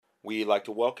We'd like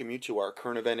to welcome you to our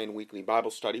current event and weekly Bible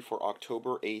study for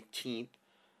October 18th,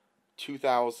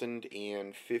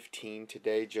 2015.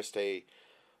 Today,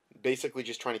 basically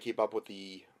just trying to keep up with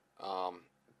the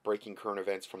breaking current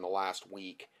events from the last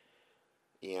week.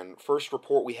 And first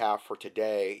report we have for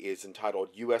today is entitled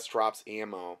U.S. Drops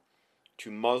Ammo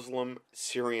to Muslim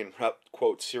Syrian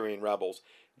rebels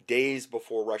days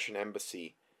before Russian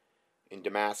embassy in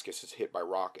Damascus is hit by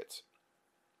rockets.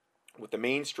 With the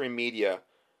mainstream media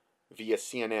via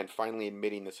CNN finally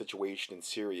admitting the situation in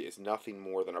Syria is nothing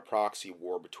more than a proxy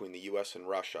war between the U.S. and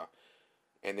Russia,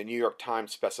 and the New York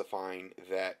Times specifying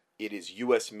that it is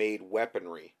U.S.-made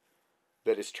weaponry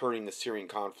that is turning the Syrian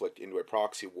conflict into a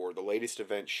proxy war. The latest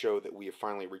events show that we have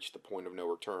finally reached the point of no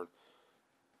return.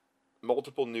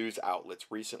 Multiple news outlets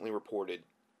recently reported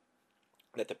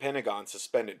that the Pentagon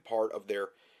suspended part of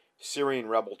their Syrian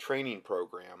rebel training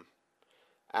program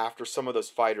after some of those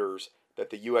fighters that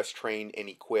the U.S. trained and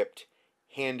equipped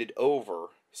handed over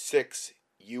 6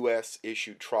 U.S.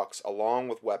 issued trucks along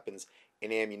with weapons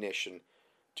and ammunition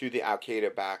to the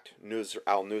Al-Qaeda backed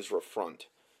al-Nusra Front.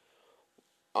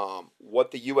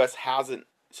 What the U.S. hasn't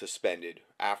suspended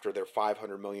after their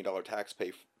 $500 million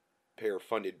taxpayer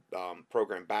funded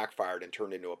program backfired and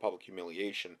turned into a public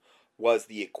humiliation was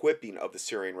the equipping of the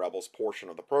Syrian rebels portion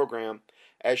of the program,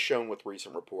 as shown with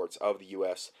recent reports of the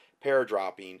U.S.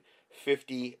 paradropping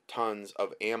 50 tons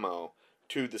of ammo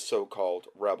to the so-called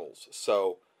rebels.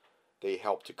 So they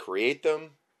helped to create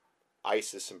them,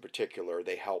 ISIS in particular.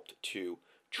 They helped to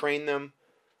train them.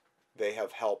 They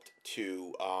have helped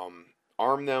to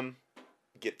arm them,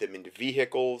 get them into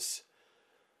vehicles,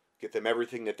 get them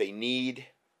everything that they need,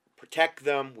 protect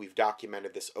them. We've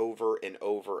documented this over and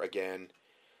over again.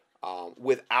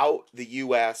 Without the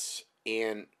U.S.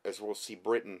 and, as we'll see,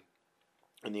 Britain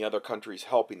and the other countries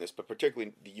helping this, but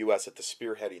particularly the U.S. at the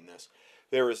spearheading this,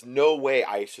 there is no way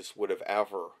ISIS would have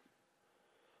ever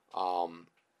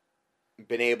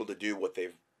been able to do what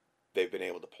they've been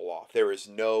able to pull off. There is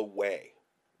no way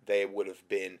they would have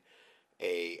been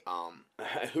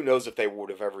who knows if they would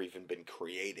have ever even been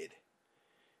created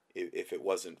if it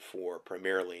wasn't for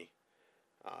primarily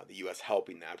the U.S.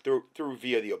 helping that through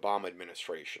via the Obama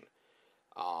administration.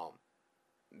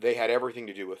 They had everything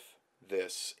to do with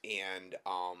this, and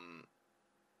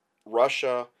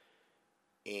Russia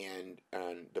and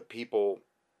the people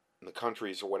and the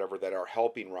countries or whatever that are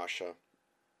helping Russia,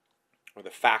 or the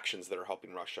factions that are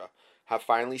helping Russia, have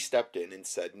finally stepped in and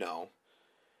said, no,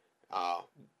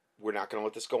 we're not going to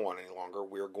let this go on any longer.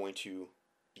 We're going to,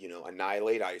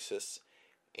 annihilate ISIS.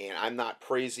 And I'm not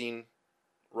praising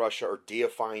Russia or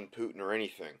deifying Putin or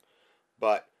anything,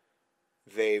 but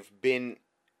they've been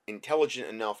intelligent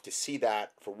enough to see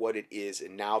that for what it is,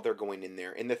 and now they're going in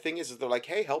there. And the thing is they're like,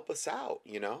 hey, help us out,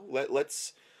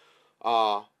 let's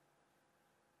help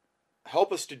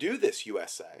us to do this,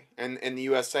 USA. And the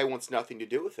USA wants nothing to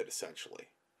do with it, essentially.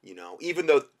 Even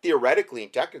though theoretically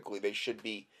and technically they should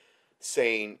be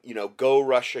saying, go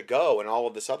Russia, go, and all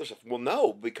of this other stuff. Well,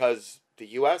 no, because the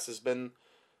U.S. has been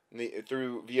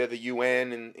via the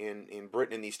UN and in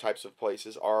Britain and these types of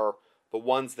places are the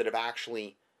ones that have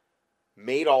actually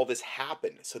made all this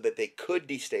happen so that they could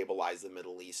destabilize the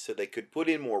Middle East, so they could put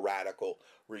in more radical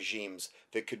regimes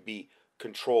that could be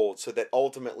controlled, so that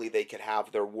ultimately they could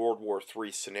have their World War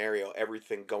III scenario,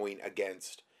 everything going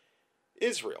against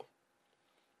Israel,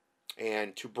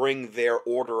 and to bring their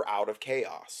order out of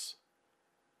chaos.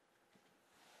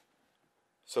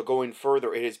 So going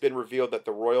further, it has been revealed that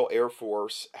the Royal Air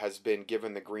Force has been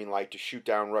given the green light to shoot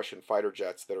down Russian fighter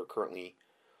jets that are currently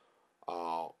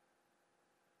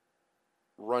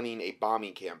running a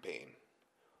bombing campaign.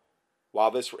 While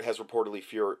this has reportedly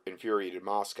infuriated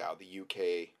Moscow, the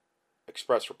UK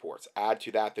Express reports. Add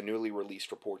to that the newly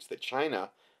released reports that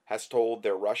China has told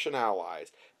their Russian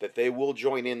allies that they will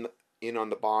join in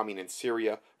on the bombing in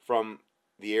Syria from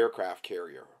their aircraft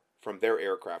carrier.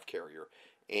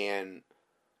 And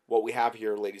what we have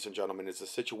here, ladies and gentlemen, is a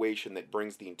situation that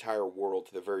brings the entire world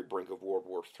to the very brink of World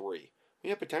War III.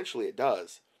 Yeah, potentially it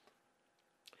does.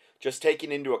 Just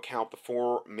taking into account the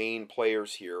 4 main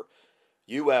players here,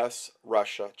 U.S.,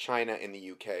 Russia, China, and the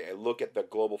U.K. I look at the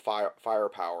global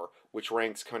firepower, which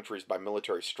ranks countries by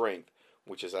military strength,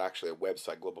 which is actually a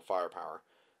website, Global Firepower.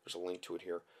 There's a link to it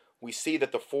here. We see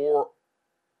that the 4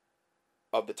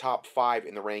 of the top 5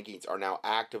 in the rankings are now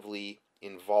actively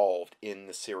involved in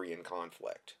the Syrian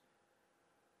conflict.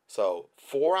 So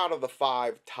 4 out of the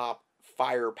 5 top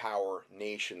firepower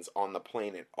nations on the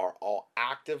planet are all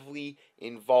actively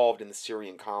involved in the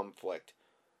Syrian conflict,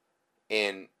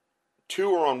 and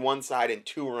 2 are on one side and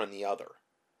 2 are on the other.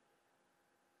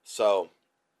 So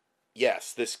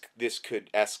yes, this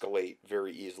could escalate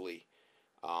very easily.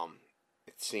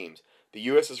 It seems the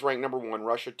U.S. is ranked number one,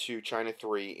 Russia two, China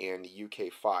three, and the U.K.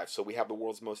 five. So we have the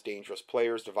world's most dangerous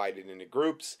players divided into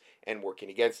groups and working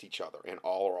against each other, and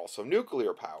all are also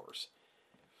nuclear powers.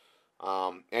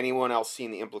 Anyone else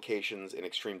seeing the implications and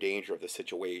extreme danger of the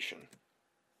situation?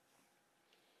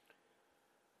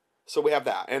 So we have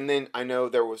that, and then I know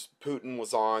Putin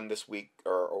was on this week,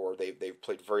 or they've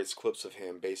played various clips of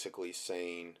him basically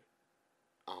saying,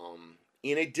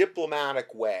 in a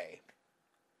diplomatic way,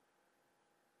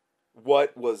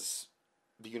 what was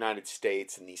the United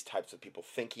States and these types of people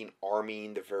thinking,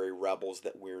 arming the very rebels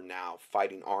that we're now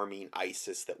fighting, arming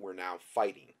ISIS that we're now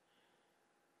fighting.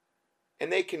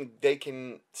 And they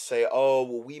can say, oh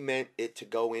well, we meant it to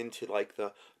go into like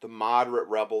the moderate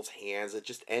rebels' hands. It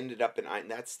just ended up in, and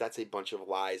that's a bunch of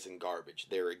lies and garbage.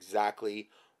 They're exactly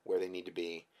where they need to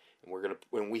be, and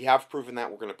when we have proven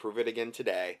that, we're gonna prove it again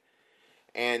today.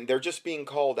 And they're just being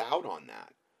called out on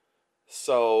that.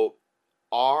 So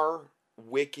our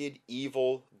wicked,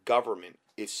 evil government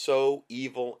is so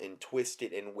evil and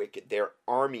twisted and wicked. They're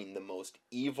arming the most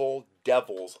evil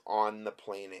devils on the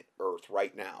planet Earth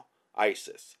right now,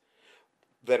 ISIS,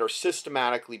 that are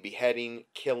systematically beheading,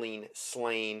 killing,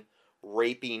 slaying,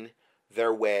 raping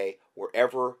their way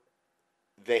wherever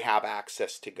they have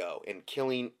access to go, and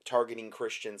killing, targeting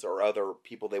Christians or other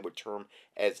people they would term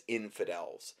as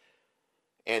infidels.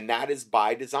 And that is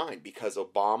by design, because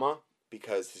Obama,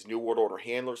 because his New World Order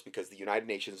handlers, because the United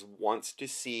Nations wants to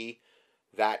see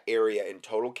that area in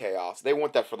total chaos. They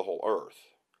want that for the whole earth.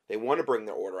 They want to bring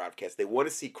their order out of chaos. They want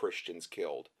to see Christians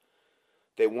killed.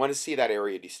 They want to see that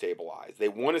area destabilized. They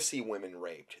want to see women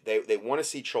raped. They want to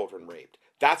see children raped.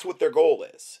 That's what their goal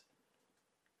is.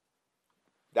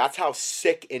 That's how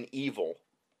sick and evil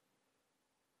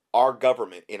our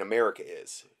government in America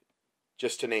is.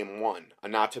 Just to name one.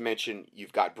 And not to mention,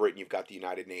 you've got Britain, you've got the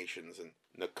United Nations, and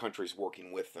the countries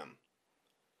working with them.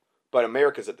 But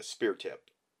America's at the spear tip.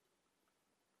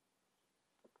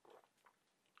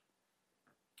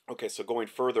 Okay, so going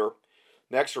further,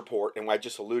 next report, and I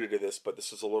just alluded to this, but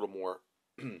this is a little more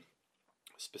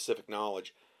specific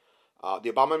knowledge.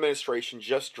 The Obama administration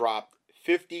just dropped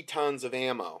 50 tons of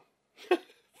ammo.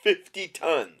 50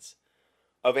 tons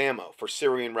of ammo for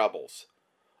Syrian rebels,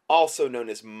 also known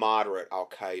as moderate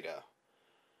Al-Qaeda.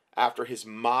 After his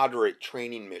moderate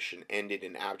training mission ended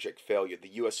in abject failure, the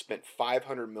U.S. spent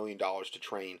 $500 million to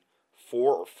train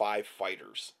 4 or 5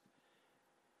 fighters,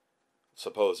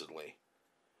 supposedly.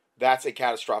 That's a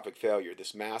catastrophic failure.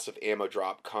 This massive ammo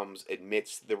drop comes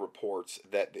amidst the reports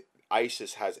that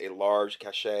ISIS has a large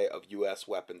cache of U.S.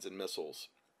 weapons and missiles.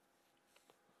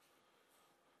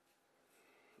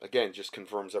 Again, just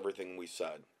confirms everything we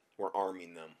said. We're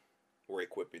arming them. We're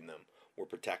equipping them. We're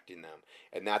protecting them.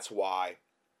 And that's why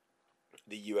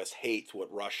the U.S. hates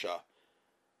what Russia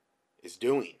is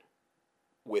doing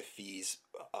with these,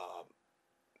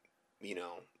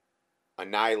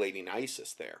 annihilating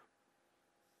ISIS there.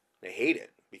 They hate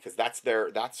it because that's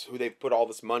who they've put all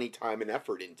this money, time, and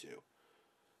effort into.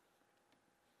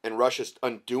 And Russia's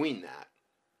undoing that.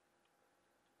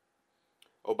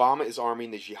 Obama is arming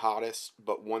the jihadists,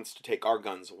 but wants to take our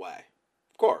guns away.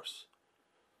 Of course.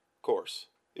 Of course.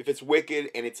 If it's wicked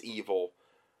and it's evil,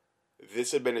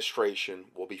 this administration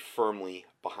will be firmly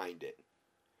behind it.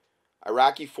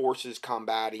 Iraqi forces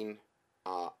combating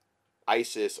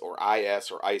ISIS or IS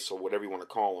or ISIL, whatever you want to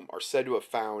call them, are said to have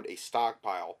found a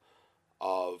stockpile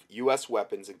of U.S.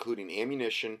 weapons, including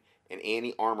ammunition and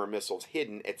anti-armor missiles,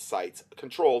 hidden at sites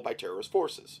controlled by terrorist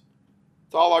forces.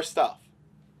 It's all our stuff,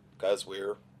 because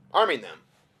we're arming them.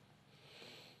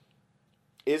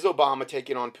 Is Obama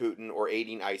taking on Putin or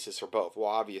aiding ISIS or both? Well,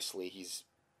 obviously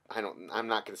I'm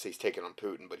not going to say he's taking on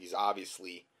Putin, but he's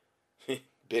obviously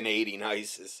been aiding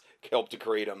ISIS, helped to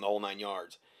create them, the whole 9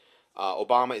 yards.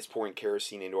 Obama is pouring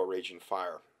kerosene into a raging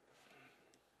fire.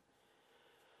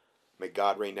 May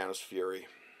God rain down his fury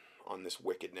on this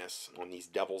wickedness, on these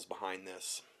devils behind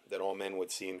this, that all men would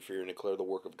see and fear and declare the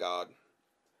work of God.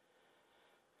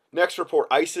 Next report,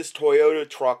 ISIS Toyota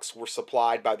trucks were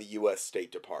supplied by the U.S.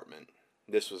 State Department.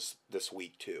 This was this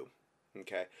week too.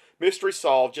 Okay. Mystery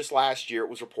solved. Just last year it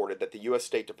was reported that the U.S.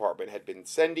 State Department had been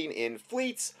sending in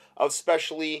fleets of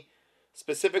specifically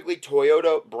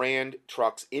Toyota brand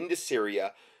trucks into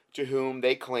Syria, to whom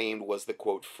they claimed was the,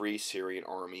 quote, Free Syrian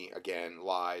Army. Again,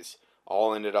 lies.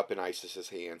 All ended up in ISIS's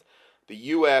hands. The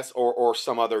U.S. or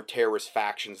some other terrorist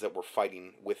factions that were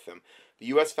fighting with them. The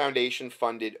U.S.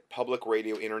 Foundation-funded Public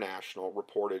Radio International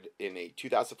reported in a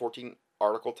 2014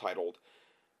 article titled,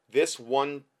 this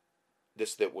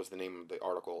that was the name of the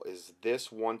article, is this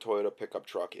one Toyota pickup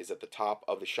truck is at the top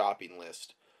of the shopping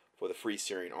list for the Free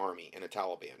Syrian Army and the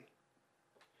Taliban.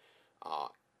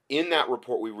 In that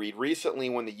report, we read, recently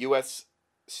when the U.S.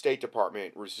 State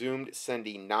Department resumed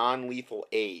sending non-lethal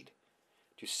aid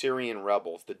to Syrian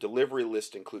rebels, the delivery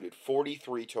list included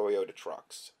 43 Toyota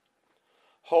trucks.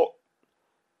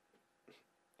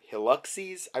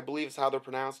 Hiluxes, I believe is how they're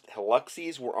pronounced.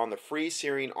 Hiluxes were on the Free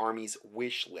Syrian Army's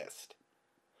wish list.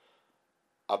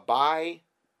 Abai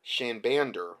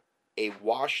Shanbander, a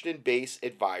Washington-based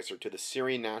advisor to the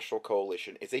Syrian National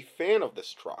Coalition, is a fan of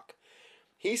this truck.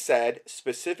 He said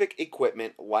specific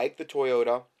equipment like the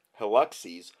Toyota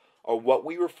Hiluxes are what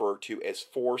we refer to as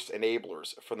force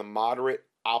enablers for the moderate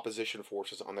opposition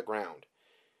forces on the ground.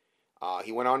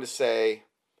 He went on to say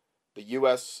the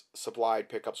U.S. supplied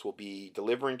pickups will be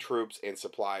delivering troops and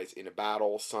supplies in a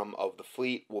battle. Some of the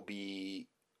fleet will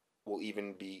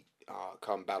even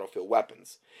become battlefield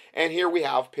weapons. And here we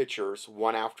have pictures,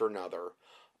 one after another,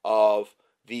 of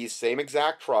these same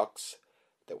exact trucks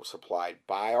that were supplied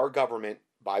by our government,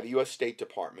 by the U.S. State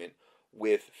Department,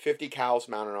 with 50 cals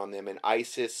mounted on them, and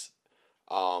ISIS,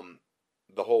 the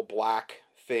whole black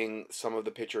thing, some of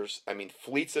the pictures,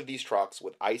 fleets of these trucks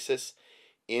with ISIS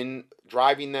in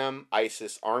driving them,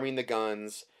 ISIS arming the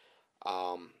guns,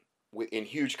 in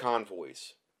huge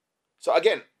convoys. So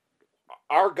again,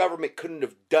 our government couldn't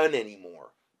have done any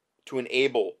more to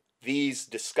enable these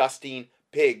disgusting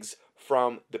pigs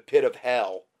from the pit of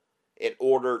hell in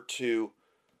order to,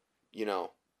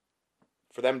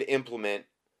 for them to implement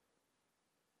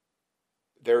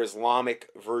their Islamic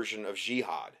version of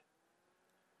jihad.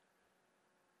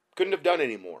 Couldn't have done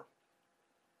any more.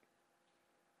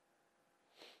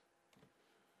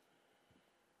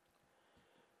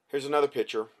 Here's another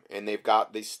picture, and they've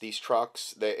got these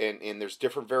trucks, and there's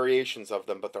different variations of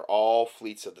them, but they're all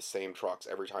fleets of the same trucks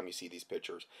every time you see these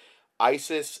pictures.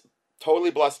 ISIS,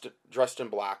 totally dressed in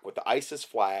black, with the ISIS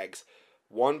flags,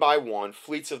 one by one,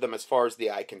 fleets of them as far as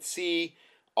the eye can see,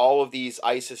 all of these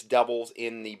ISIS devils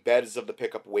in the beds of the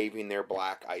pickup waving their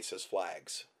black ISIS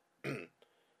flags.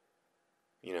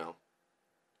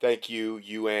 Thank you,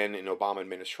 UN and Obama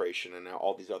administration, and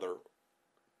all these other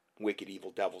wicked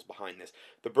evil devils behind this.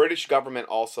 The British government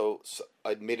also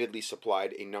admittedly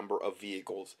supplied a number of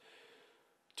vehicles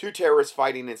to terrorists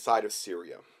fighting inside of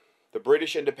Syria. The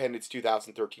British Independent's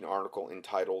 2013 article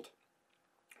entitled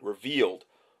 "Revealed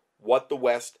What the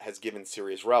West Has Given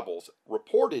Syria's Rebels"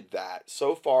 reported that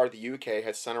so far the UK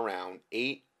has sent around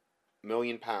 £8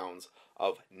 million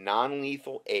of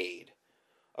non-lethal aid,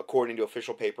 according to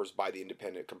official papers by the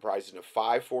Independent, comprising of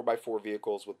 5 4x4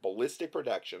 vehicles with ballistic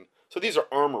protection. So these are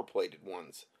armor-plated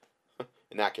ones.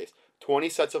 In that case, 20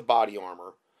 sets of body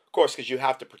armor. Of course, because you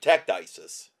have to protect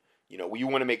ISIS. You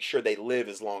want to make sure they live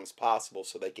as long as possible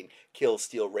so they can kill,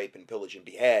 steal, rape, and pillage and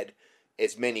behead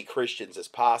as many Christians as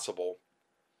possible,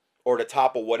 or to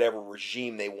topple whatever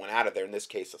regime they want out of there, in this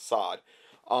case Assad.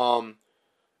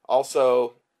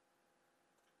 Also,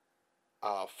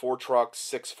 4 trucks,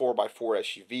 6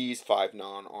 4x4 SUVs, 5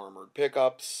 non-armored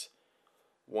pickups,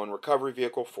 1 recovery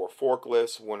vehicle, 4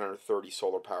 forklifts, 130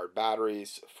 solar-powered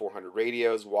batteries, 400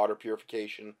 radios, water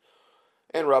purification,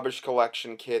 and rubbish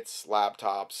collection kits,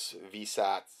 laptops,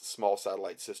 VSATs, small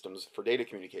satellite systems for data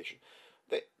communication.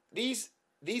 These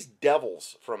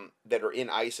devils that are in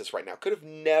ISIS right now could have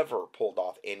never pulled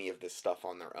off any of this stuff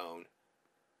on their own.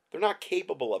 They're not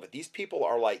capable of it. These people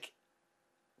are like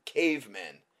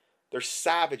cavemen. They're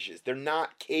savages. They're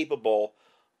not capable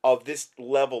of this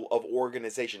level of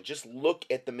organization. Just look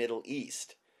at the Middle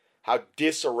East, how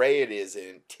disarray it is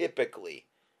in typically.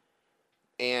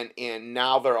 And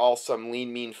now they're all some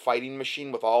lean, mean fighting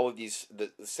machine with all of these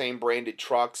the same branded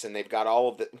trucks, and they've got all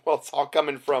of the, well, it's all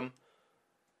coming from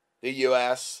the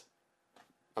U.S.,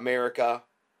 America,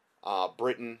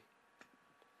 Britain.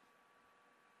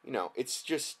 It's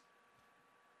just,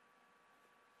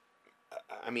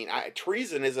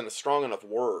 treason isn't a strong enough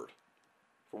word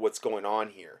for what's going on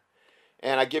here.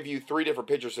 And I give you 3 different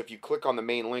pictures. If you click on the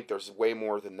main link, there's way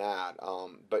more than that.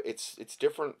 But it's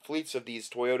different fleets of these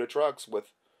Toyota trucks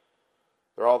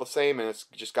they're all the same, and it's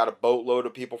just got a boatload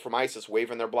of people from ISIS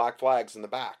waving their black flags in the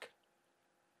back.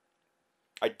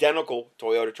 Identical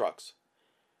Toyota trucks.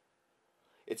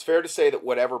 It's fair to say that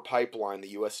whatever pipeline the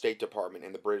U.S. State Department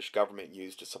and the British government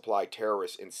used to supply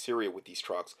terrorists in Syria with these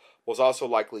trucks was also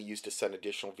likely used to send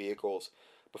additional vehicles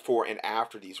before and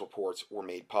after these reports were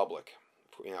made public.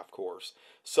 Yeah, of course.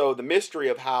 So the mystery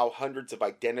of how hundreds of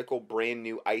identical brand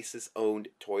new ISIS-owned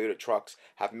Toyota trucks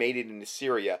have made it into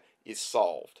Syria is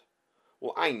solved.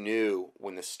 Well, I knew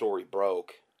when this story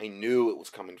broke. I knew it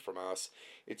was coming from us.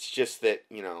 It's just that,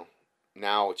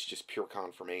 now it's just pure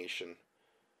confirmation.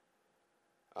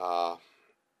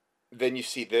 Then you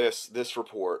see this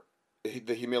report.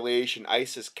 the humiliation,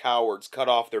 ISIS cowards cut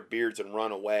off their beards and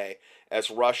run away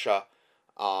as Russia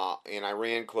and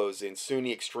Iran close in.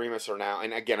 Sunni extremists are now,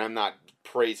 and again, I'm not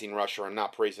praising Russia, I'm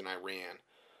not praising Iran,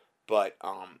 but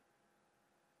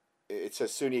it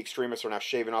says Sunni extremists are now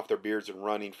shaving off their beards and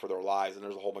running for their lives, and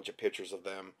there's a whole bunch of pictures of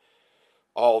them.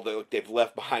 They've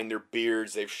left behind their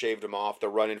beards, they've shaved them off, they're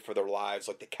running for their lives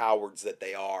like the cowards that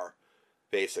they are,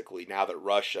 basically, now that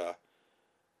Russia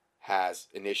has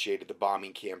initiated the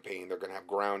bombing campaign. They're going to have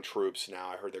ground troops now.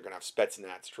 I heard they're going to have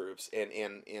Spetsnaz troops, and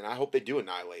I hope they do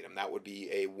annihilate them. That would be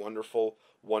a wonderful,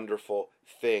 wonderful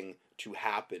thing to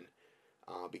happen,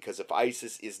 because if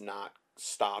ISIS is not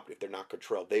stopped, if they're not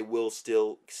controlled, they will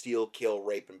still steal, kill,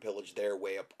 rape, and pillage their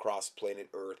way up across planet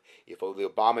Earth. If the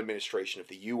Obama administration, if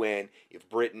the UN, if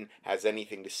Britain has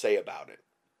anything to say about it,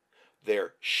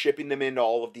 they're shipping them into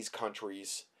all of these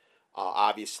countries.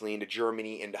 Obviously into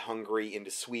Germany, into Hungary,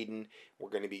 into Sweden. We're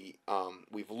going to be,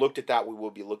 we've looked at that. We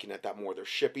will be looking at that more. They're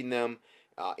shipping them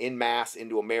in mass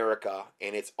into America,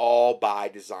 and it's all by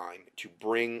design to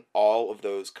bring all of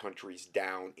those countries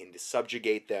down and to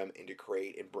subjugate them and to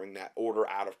create and bring that order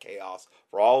out of chaos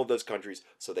for all of those countries,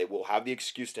 so they will have the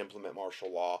excuse to implement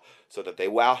martial law, so that they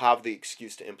will have the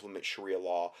excuse to implement Sharia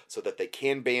law, so that they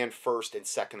can ban First and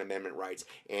Second Amendment rights,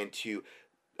 and to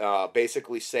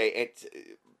basically say,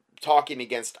 talking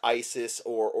against ISIS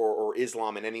or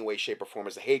Islam in any way, shape, or form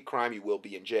is a hate crime. You will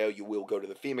be in jail. You will go to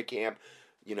the FEMA camp.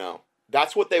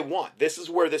 That's what they want. This is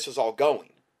where this is all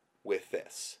going with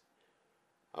this.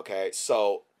 Okay,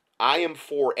 so I am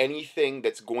for anything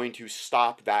that's going to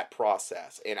stop that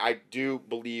process. And I do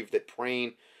believe that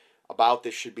praying about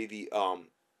this should be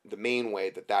the main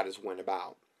way that is went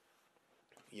about.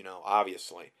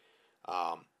 Obviously.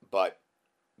 But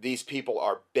these people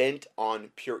are bent on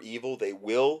pure evil. They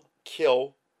will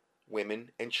kill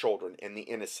women and children and the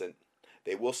innocent.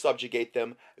 They will subjugate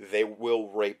them. They will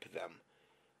rape them.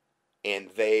 And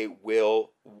they will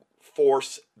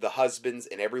force the husbands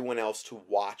and everyone else to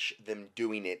watch them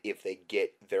doing it if they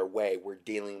get their way. We're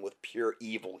dealing with pure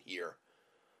evil here.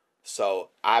 So,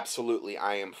 absolutely,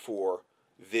 I am for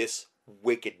this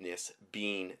wickedness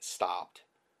being stopped.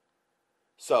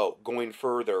 So, going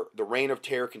further, the reign of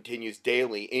terror continues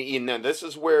daily. And this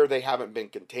is where they haven't been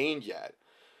contained yet.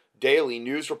 Daily,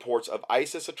 news reports of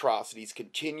ISIS atrocities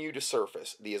continue to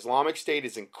surface. The Islamic State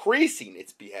is increasing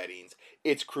its beheadings,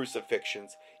 its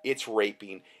crucifixions, its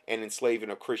raping, and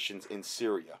enslaving of Christians in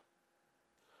Syria.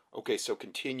 Okay, so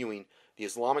continuing, the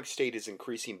Islamic State is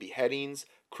increasing beheadings,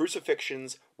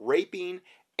 crucifixions, raping,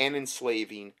 and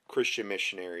enslaving Christian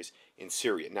missionaries in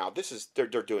Syria. Now, they're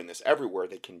doing this everywhere.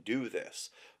 They can do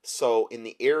this. So, in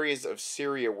the areas of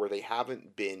Syria where they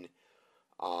haven't been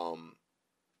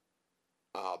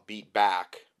beat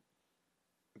back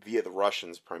via the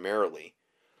Russians primarily,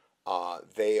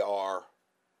 they are,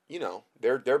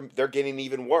 they're getting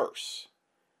even worse.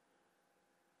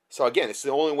 So again, it's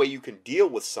the only way you can deal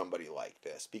with somebody like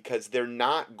this, because they're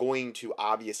not going to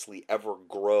obviously ever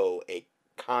grow a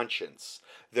conscience.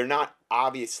 They're not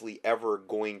obviously ever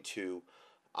going to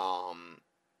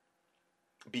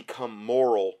become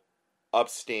moral,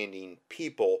 upstanding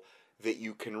people that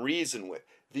you can reason with.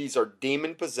 These are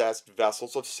demon-possessed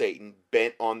vessels of Satan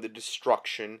bent on the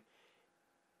destruction,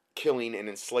 killing, and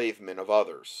enslavement of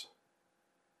others.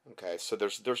 Okay, so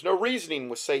there's no reasoning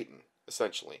with Satan,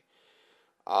 essentially.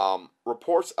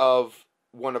 Reports of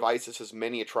one of ISIS's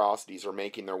many atrocities are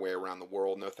making their way around the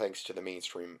world, no thanks to the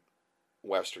mainstream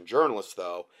Western journalists,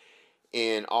 though.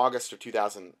 In August of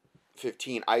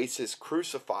 2015, ISIS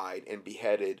crucified and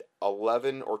beheaded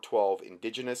 11 or 12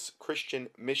 indigenous Christian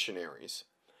missionaries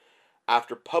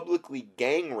after publicly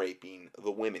gang raping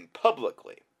the women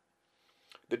publicly.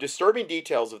 The disturbing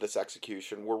details of this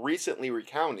execution were recently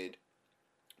recounted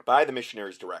by the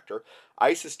missionaries' director.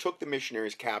 ISIS took the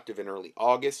missionaries captive in early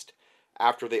August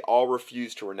after they all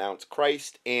refused to renounce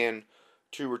Christ and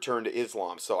to return to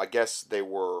Islam. So I guess they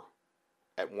were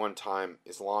at one time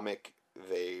Islamic,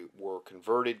 they were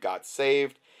converted, got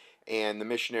saved, and the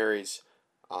missionaries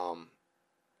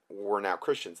were now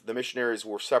Christians. The missionaries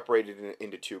were separated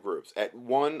into two groups. At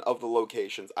one of the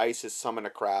locations, ISIS summoned a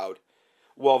crowd.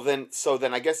 Well, then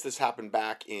I guess this happened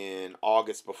back in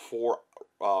August before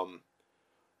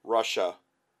Russia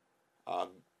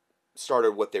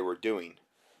started what they were doing.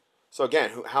 So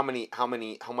again, how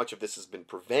much of this has been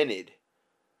prevented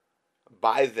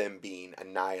by them being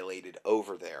annihilated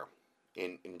over there,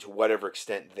 and to whatever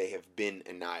extent they have been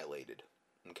annihilated.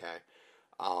 Okay,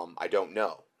 I don't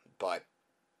know, but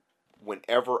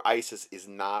whenever ISIS is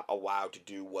not allowed to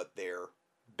do what they're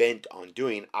bent on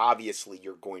doing, obviously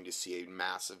you're going to see a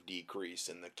massive decrease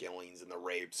in the killings and the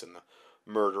rapes and the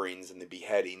murderings and the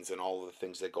beheadings and all of the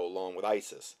things that go along with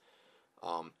ISIS.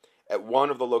 At one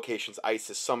of the locations,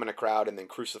 ISIS summoned a crowd and then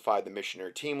crucified the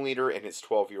missionary team leader and his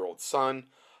 12-year-old son,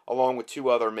 along with two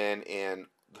other men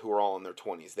who were all in their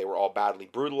 20s. They were all badly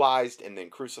brutalized and then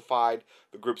crucified.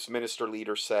 The group's minister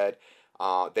leader said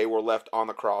they were left on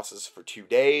the crosses for 2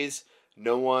 days.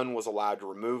 No one was allowed to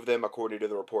remove them. According to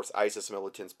the reports, ISIS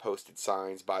militants posted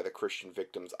signs by the Christian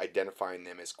victims identifying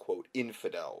them as, quote,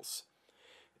 infidels.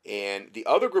 And the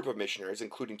other group of missionaries,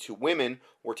 including two women,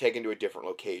 were taken to a different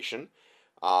location.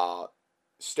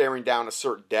 Staring down a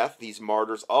certain death, these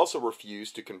martyrs also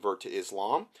refused to convert to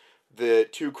Islam. The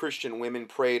two Christian women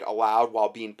prayed aloud while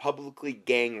being publicly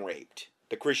gang raped.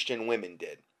 The Christian women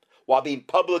did. While being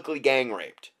publicly gang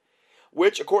raped.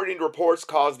 Which, according to reports,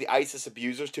 caused the ISIS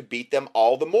abusers to beat them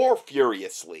all the more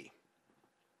furiously,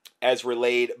 as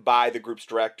relayed by the group's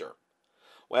director.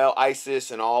 Well,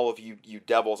 ISIS and all of you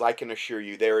devils, I can assure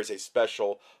you there is a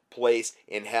special place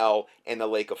in hell and the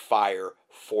lake of fire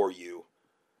for you.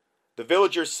 The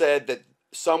villagers said that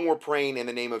some were praying in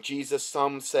the name of Jesus.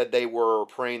 Some said they were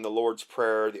praying the Lord's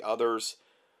Prayer. The others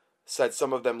said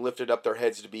some of them lifted up their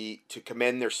heads to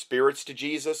commend their spirits to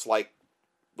Jesus, like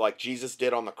Jesus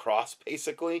did on the cross,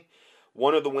 basically.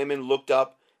 One of the women looked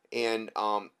up and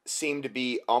seemed to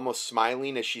be almost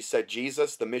smiling as she said,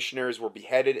 Jesus, the missionaries were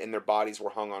beheaded and their bodies were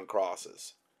hung on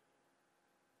crosses.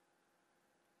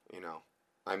 You know,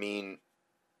 I mean,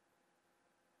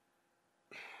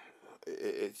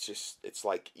 it's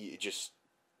like, it just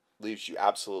leaves you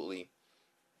absolutely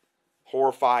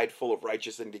horrified, full of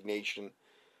righteous indignation,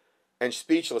 and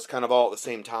speechless kind of all at the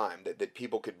same time, that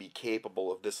people could be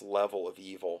capable of this level of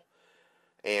evil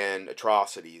and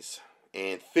atrocities,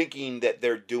 and thinking that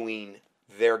they're doing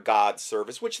their God's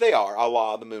service, which they are.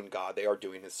 Allah, the moon god, they are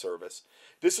doing his service.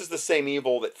 This is the same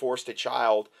evil that forced a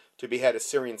child to behead a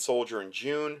Syrian soldier in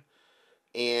June,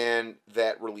 and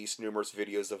that released numerous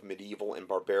videos of medieval and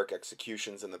barbaric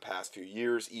executions in the past few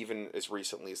years. Even as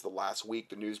recently as the last week,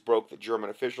 the news broke that German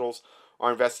officials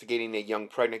are investigating a young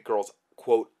pregnant girl's,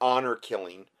 quote, honor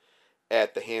killing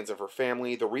at the hands of her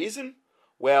family. The reason?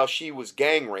 Well, she was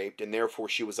gang raped and therefore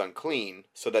she was unclean,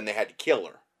 so then they had to kill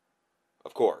her.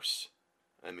 Of course.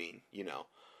 I mean, you know.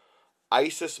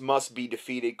 ISIS must be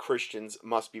defeated, Christians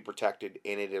must be protected,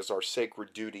 and it is our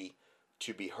sacred duty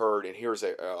to be heard. And here's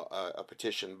a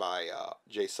petition by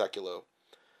Jay Sekulow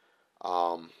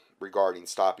regarding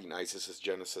stopping ISIS's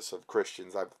genesis of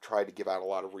Christians. I've tried to give out a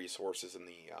lot of resources in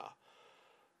the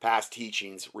past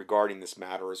teachings regarding this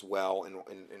matter as well,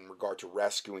 in regard to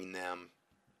rescuing them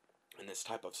and this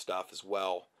type of stuff as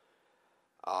well.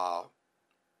 To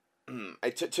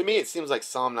me, it seems like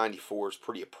Psalm 94 is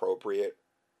pretty appropriate,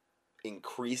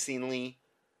 increasingly,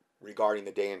 regarding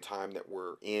the day and time that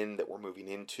we're in, that we're moving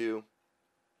into.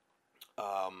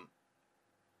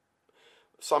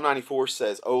 Psalm 94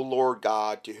 says, O Lord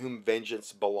God, to whom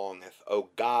vengeance belongeth, O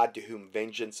God, to whom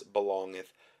vengeance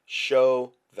belongeth,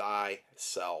 show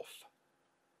thyself.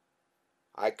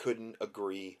 I couldn't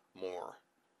agree more.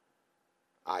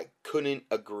 I couldn't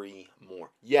agree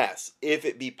more. Yes, if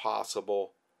it be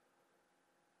possible,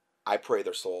 I pray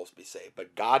their souls be saved.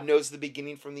 But God knows the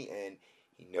beginning from the end.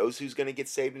 He knows who's going to get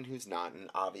saved and who's not. And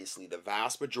obviously the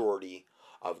vast majority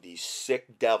of these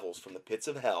sick devils from the pits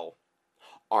of hell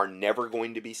are never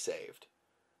going to be saved.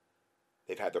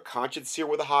 They've had their conscience seared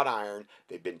with a hot iron.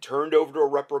 They've been turned over to a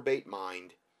reprobate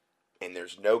mind. And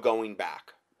there's no going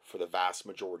back for the vast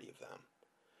majority of them.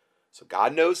 So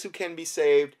God knows who can be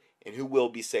saved and who will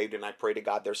be saved. And I pray to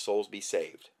God their souls be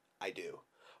saved. I do.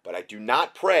 But I do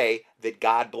not pray that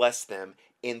God bless them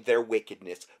in their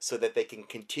wickedness, so that they can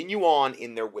continue on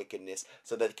in their wickedness,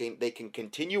 so that they can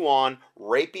continue on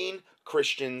raping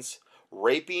Christians,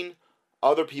 raping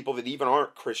other people that even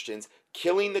aren't Christians,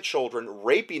 killing the children,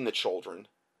 raping the children,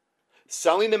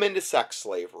 selling them into sex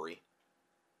slavery.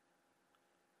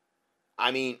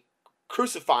 I mean,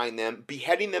 crucifying them,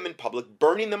 beheading them in public,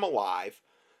 burning them alive,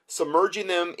 submerging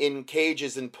them in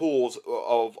cages and pools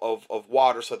of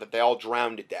water so that they all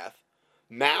drown to death,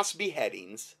 mass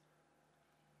beheadings.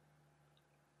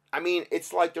 I mean,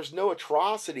 it's like there's no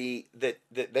atrocity that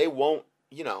they won't,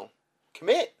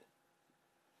 commit.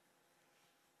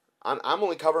 I'm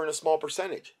only covering a small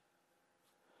percentage.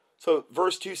 So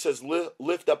verse 2 says,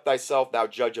 lift up thyself, thou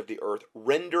judge of the earth.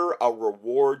 Render a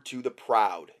reward to the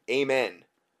proud. Amen.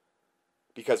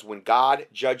 Because when God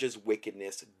judges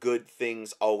wickedness, good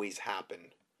things always happen.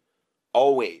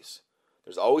 Always.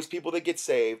 There's always people that get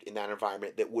saved in that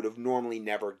environment that would have normally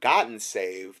never gotten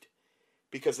saved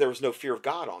because there was no fear of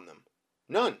God on them.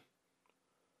 None.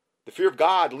 The fear of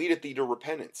God leadeth thee to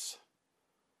repentance.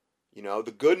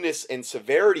 The goodness and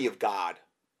severity of God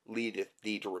leadeth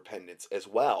thee to repentance as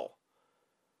well.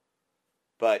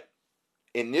 But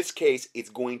in this case, it's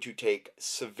going to take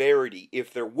severity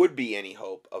if there would be any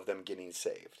hope of them getting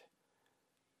saved.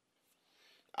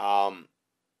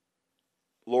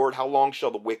 Lord, how long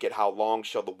shall the wicked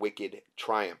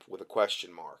triumph, with a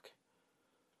question mark?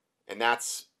 And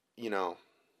that's,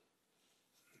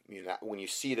 when you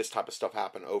see this type of stuff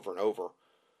happen over and over,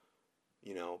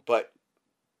 but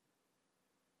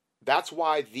that's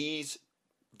why these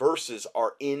verses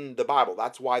are in the Bible.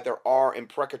 That's why there are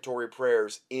imprecatory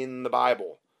prayers in the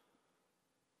Bible.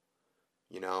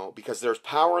 Because there's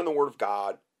power in the Word of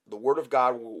God. The Word of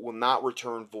God will not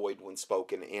return void when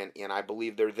spoken, and I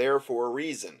believe they're there for a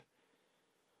reason.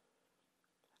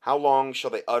 How long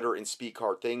shall they utter and speak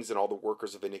hard things, and all the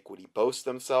workers of iniquity boast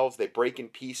themselves? They break in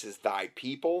pieces thy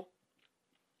people.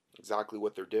 Exactly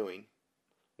what they're doing,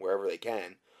 wherever they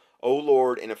can. O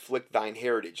Lord, and afflict thine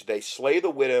heritage. They slay the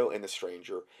widow and the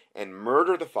stranger, and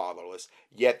murder the fatherless.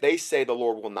 Yet they say, the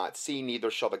Lord will not see,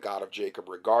 neither shall the God of Jacob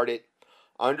regard it.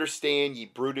 Understand, ye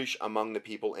brutish among the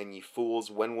people, and ye fools,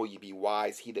 when will ye be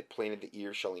wise? He that planted the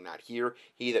ear, shall he not hear?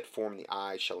 He that formed the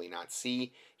eyes, shall he not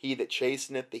see? He that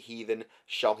chasteneth the heathen,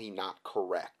 shall he not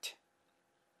correct?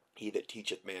 He that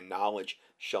teacheth man knowledge,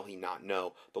 shall he not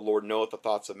know? The Lord knoweth the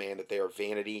thoughts of man, that they are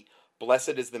vanity. Blessed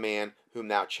is the man whom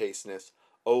thou chastenest,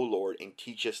 O Lord, and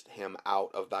teachest him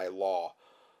out of thy law,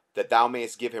 that thou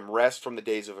mayest give him rest from the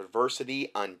days of adversity,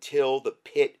 until the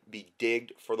pit be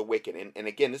digged for the wicked. And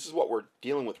again, this is what we're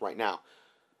dealing with right now.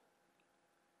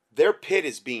 Their pit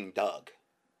is being dug.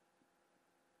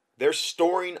 They're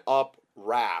storing up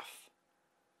wrath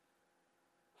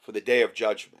for the day of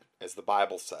judgment, as the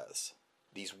Bible says.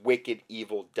 These wicked,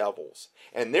 evil devils.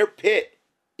 And their pit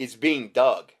is being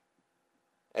dug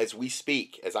as we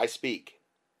speak, as I speak.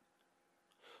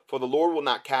 For the Lord will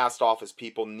not cast off his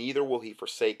people, neither will he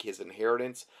forsake his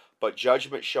inheritance, but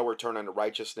judgment shall return unto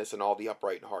righteousness, and all the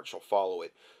upright in heart shall follow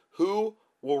it. Who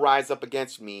will rise up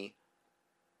against me?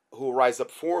 Who will rise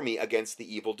up for me against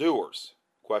the evildoers?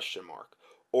 Question mark.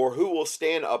 Or who will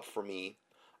stand up for me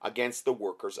against the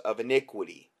workers of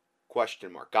iniquity?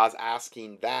 Question mark. God's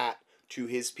asking that to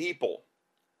his people.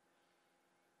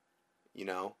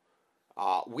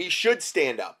 We should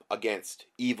stand up against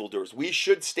evildoers. We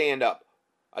should stand up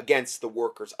against the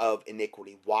workers of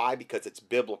iniquity. Why? Because it's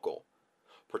biblical.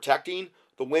 Protecting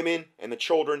the women and the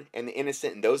children and the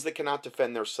innocent and those that cannot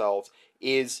defend themselves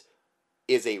is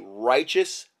a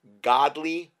righteous,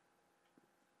 godly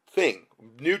thing.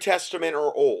 New Testament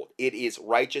or Old, it is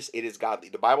righteous, it is godly.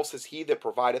 The Bible says, he that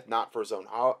provideth not for his own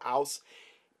house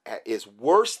is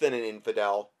worse than an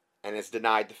infidel and has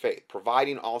denied the faith.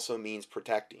 Providing also means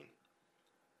protecting.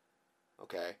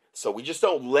 Okay? So we just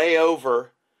don't lay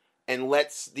over and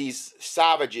lets these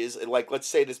savages, like, let's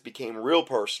say this became real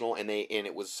personal and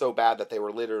it was so bad that they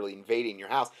were literally invading your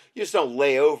house. You just don't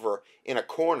lay over in a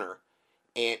corner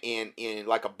and in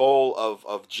like a bowl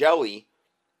of jelly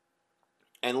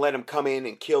and let them come in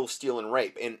and kill, steal, and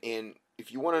rape. And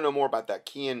if you want to know more about that,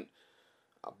 key in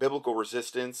biblical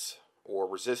resistance or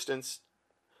resistance.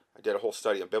 I did a whole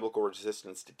study on biblical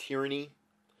resistance to tyranny.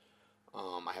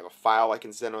 I have a file I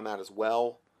can send on that as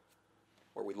well,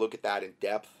 where we look at that in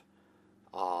depth.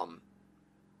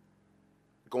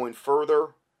 Going further,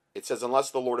 it says,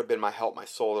 unless the Lord had been my help, my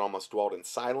soul had almost dwelt in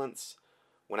silence.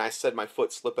 When I said, my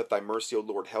foot slippeth, thy mercy, O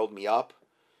Lord, held me up.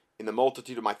 In the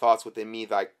multitude of my thoughts within me,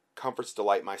 thy comforts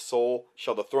delight my soul.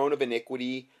 Shall the throne of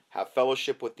iniquity have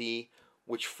fellowship with thee,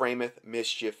 which frameth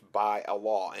mischief by a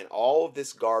law? And all of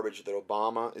this garbage that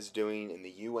Obama is doing in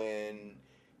the UN,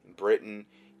 in Britain,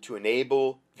 to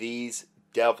enable these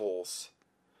devils,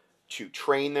 to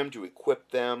train them, to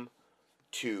equip them,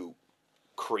 to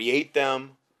create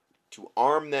them, to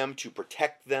arm them, to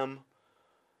protect them.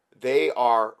 They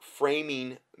are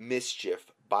framing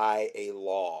mischief by a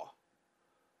law.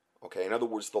 Okay, in other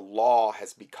words, the law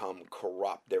has become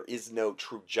corrupt. There is no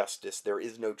true justice. There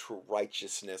is no true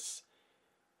righteousness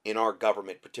in our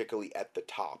government, particularly at the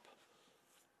top.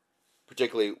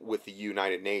 Particularly with the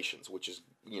United Nations, which is,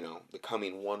 the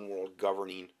coming one world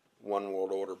governing, one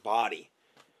world order body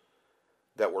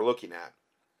that we're looking at.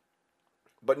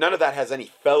 But none of that has any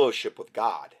fellowship with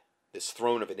God, this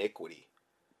throne of iniquity.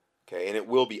 Okay, and it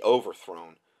will be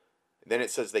overthrown. And then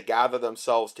it says, they gather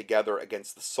themselves together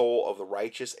against the soul of the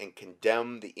righteous and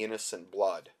condemn the innocent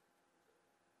blood.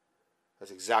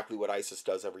 That's exactly what ISIS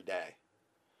does every day.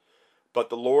 But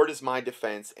the Lord is my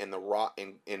defense, and the rock,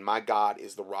 and my God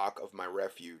is the rock of my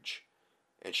refuge,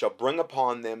 and shall bring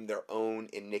upon them their own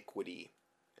iniquity,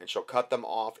 and shall cut them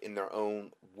off in their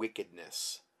own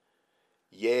wickedness.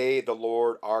 Yea, the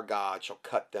Lord our God shall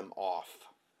cut them off.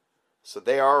 So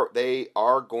they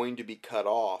are going to be cut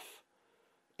off,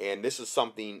 and this is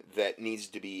something that needs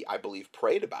to be, I believe,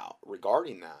 prayed about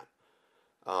regarding that,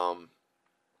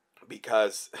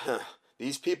 because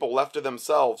these people left to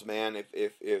themselves, man.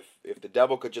 If the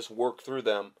devil could just work through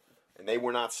them, and they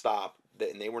were not stopped,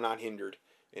 and they were not hindered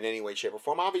in any way, shape, or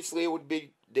form, obviously it would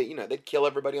be, they'd kill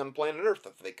everybody on planet Earth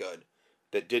if they could,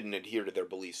 that didn't adhere to their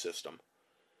belief system.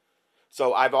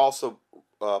 So I've also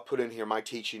put in here my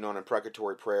teaching on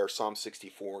imprecatory prayer, Psalm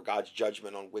 64, God's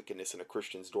judgment on wickedness and a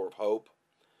Christian's door of hope.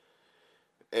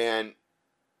 And,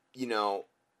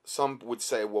 some would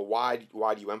say, well, why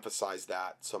do you emphasize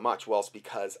that so much? Well, it's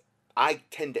because I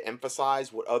tend to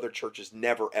emphasize what other churches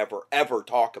never, ever, ever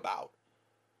talk about.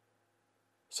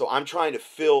 So I'm trying to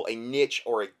fill a niche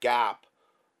or a gap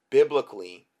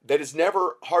biblically that is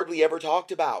never, hardly ever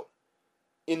talked about.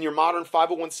 In your modern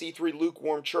 501c3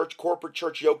 lukewarm church, corporate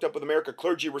church yoked up with America,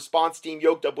 clergy response team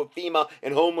yoked up with FEMA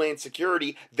and Homeland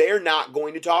Security, they're not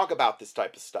going to talk about this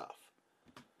type of stuff.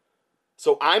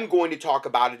 So I'm going to talk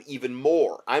about it even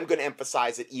more. I'm going to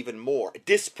emphasize it even more,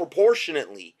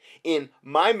 disproportionately in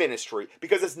my ministry,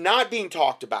 because it's not being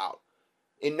talked about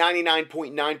in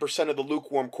 99.9% of the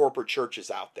lukewarm corporate churches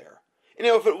out there. And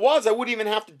if it was, I wouldn't even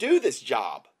have to do this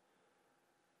job.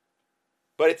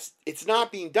 But it's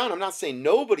not being done. I'm not saying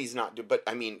nobody's not doing, but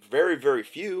I mean very, very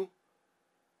few.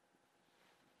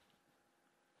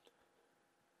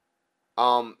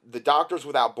 The Doctors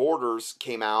Without Borders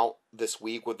came out this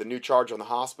week with the new charge on the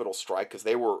hospital strike, because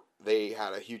they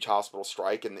had a huge hospital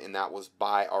strike, and that was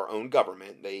by our own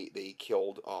government. They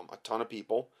killed a ton of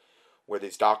people where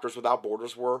these Doctors Without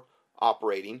Borders were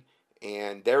operating,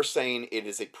 and they're saying it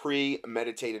is a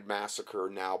premeditated massacre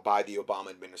now by the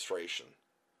Obama administration.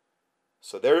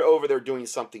 So they're over there doing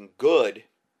something good.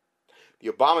 The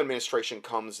Obama administration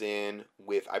comes in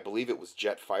with, I believe it was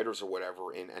jet fighters or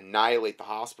whatever, and annihilate the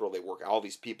hospital they work. All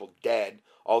these people dead.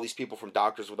 All these people from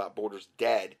Doctors Without Borders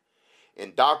dead.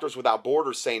 And Doctors Without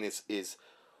Borders saying is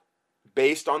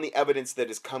based on the evidence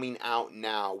that is coming out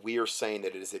now, we are saying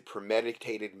that it is a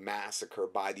premeditated massacre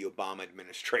by the Obama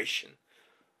administration.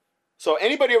 So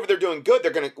anybody over there doing good,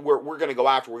 we're gonna go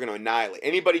after. We're gonna annihilate.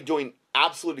 Anybody doing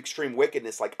absolute extreme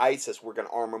wickedness like ISIS, we're gonna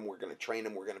arm them. We're gonna train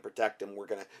them. We're gonna protect them. We're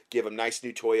gonna give them nice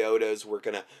new Toyotas. We're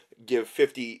gonna give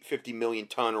 50 million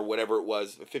ton or whatever it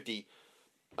was, $50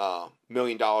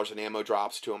 million in ammo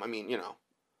drops to them. I mean,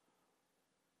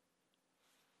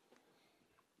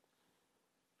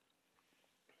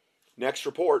 Next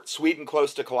report: Sweden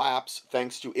close to collapse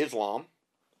thanks to Islam.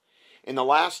 In the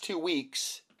last 2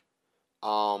 weeks,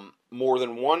 more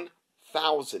than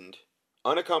 1,000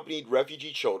 unaccompanied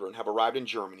refugee children have arrived in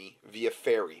Germany via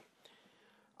ferry.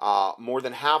 More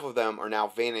than half of them are now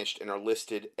vanished and are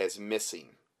listed as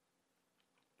missing.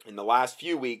 In the last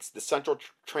few weeks, the central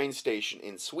train station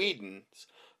in Sweden's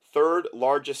third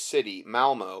largest city,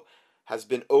 Malmö, has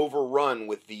been overrun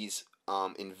with these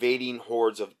invading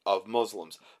hordes of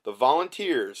Muslims. The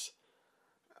volunteers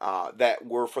that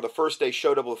were for the first day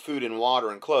showed up with food and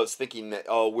water and clothes, thinking that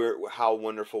how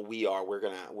wonderful we are. We're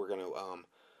gonna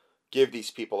give these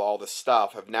people all this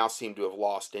stuff. Have now seemed to have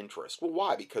lost interest. Well,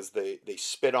 why? Because they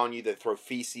spit on you. They throw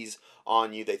feces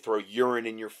on you. They throw urine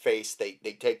in your face. They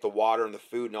take the water and the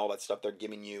food and all that stuff they're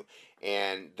giving you,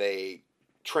 and they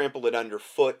trample it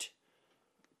underfoot.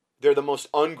 They're the most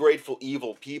ungrateful,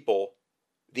 evil people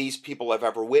these people have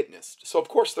ever witnessed. So of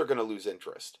course they're going to lose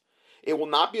interest. It will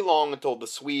not be long until the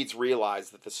Swedes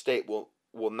realize that the state will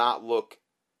not look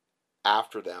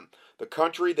after them. The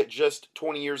country that just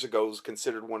 20 years ago was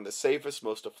considered one of the safest,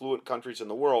 most affluent countries in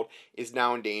the world is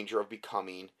now in danger of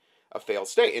becoming a failed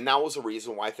state. And that was the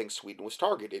reason why I think Sweden was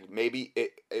targeted. Maybe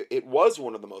it was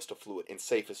one of the most affluent and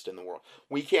safest in the world.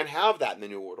 We can't have that in the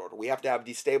New World Order. We have to have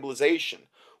destabilization.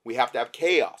 We have to have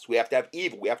chaos. We have to have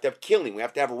evil. We have to have killing. We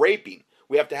have to have raping.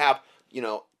 We have to have,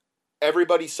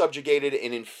 everybody subjugated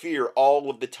and in fear all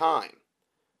of the time.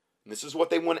 And this is what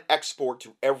they want to export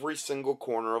to every single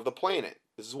corner of the planet.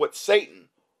 This is what Satan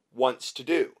wants to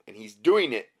do. And he's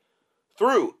doing it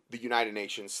through the United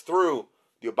Nations, through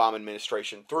the Obama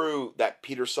administration, through that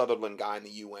Peter Sutherland guy in the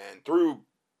UN, through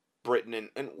Britain,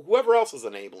 and whoever else is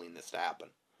enabling this to happen.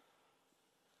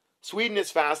 Sweden is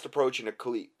fast approaching a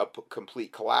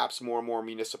complete collapse. More and more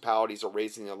municipalities are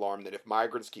raising the alarm that if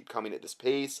migrants keep coming at this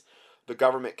pace, the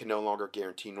government can no longer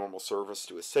guarantee normal service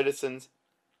to its citizens.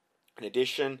 In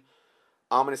addition,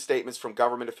 ominous statements from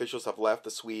government officials have left the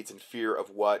Swedes in fear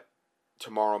of what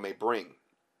tomorrow may bring.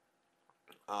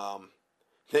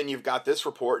 Then you've got this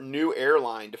report: new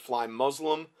airline to fly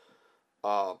Muslims,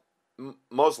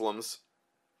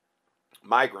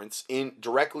 migrants,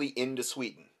 directly into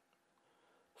Sweden.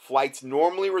 Flights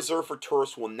normally reserved for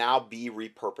tourists will now be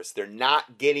repurposed. They're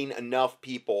not getting enough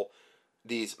people,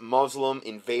 these Muslim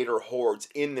invader hordes,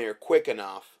 in there quick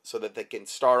enough so that they can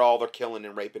start all their killing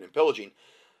and raping and pillaging.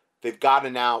 They've got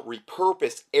to now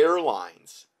repurpose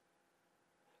airlines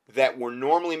that were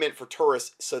normally meant for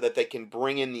tourists so that they can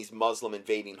bring in these Muslim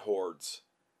invading hordes.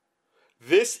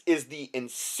 This is the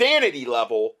insanity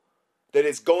level that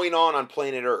is going on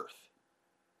planet Earth.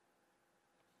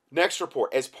 Next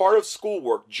report. As part of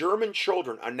schoolwork, German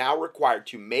children are now required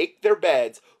to make their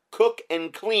beds, cook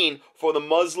and clean for the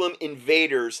Muslim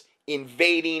invaders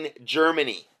invading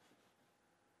Germany.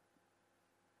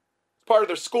 It's part of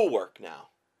their schoolwork now.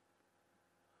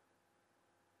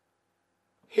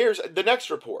 Here's the next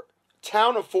report.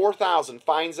 Town of 4,000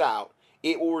 finds out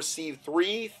it will receive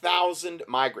 3,000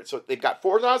 migrants. So they've got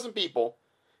 4,000 people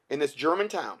in this German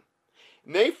town.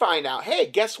 And they find out, hey,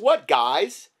 guess what,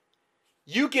 guys?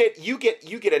 You get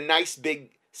a nice big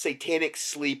satanic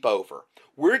sleepover.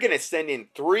 We're going to send in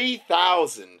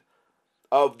 3,000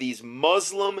 of these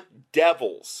Muslim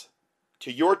devils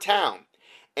to your town.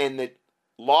 And the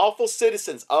lawful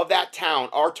citizens of that town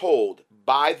are told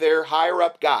by their higher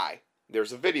up guy,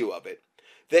 there's a video of it,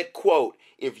 that, quote,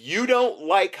 if you don't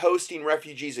like hosting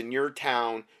refugees in your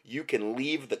town, you can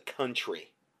leave the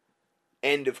country.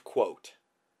 End of quote.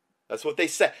 That's what they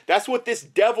said. That's what this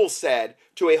devil said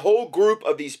to a whole group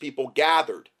of these people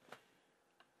gathered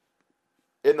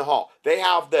in the hall. They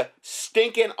have the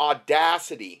stinking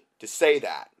audacity to say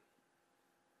that.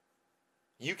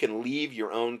 You can leave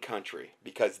your own country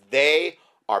because they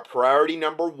are priority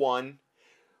number one.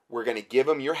 We're going to give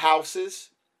them your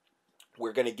houses.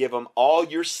 We're going to give them all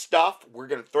your stuff. We're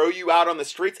going to throw you out on the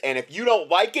streets. And if you don't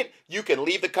like it, you can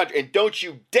leave the country. And don't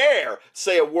you dare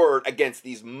say a word against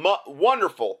these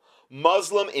wonderful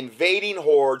Muslim invading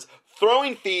hordes,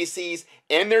 throwing feces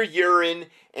and their urine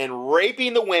and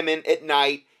raping the women at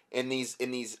night in these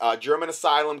German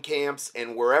asylum camps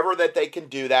and wherever that they can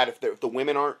do that. If the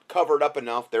women aren't covered up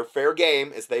enough, they're fair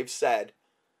game, as they've said.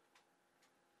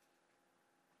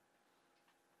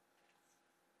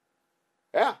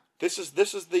 Yeah, this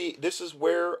is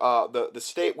where the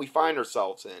state we find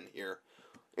ourselves in here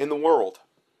in the world.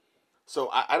 So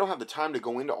I don't have the time to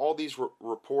go into all these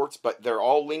reports, but they're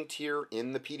all linked here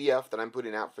in the PDF that I'm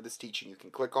putting out for this teaching. You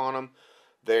can click on them.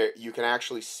 There you can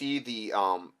actually see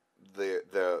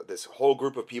this whole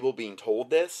group of people being told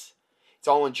this. It's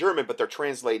all in German, but they're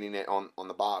translating it on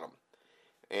the bottom.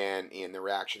 And in the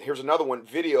reaction. Here's another one.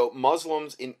 Video.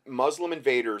 Muslim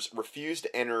invaders refuse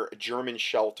to enter a German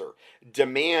shelter.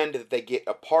 Demand that they get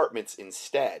apartments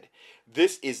instead.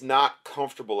 This is not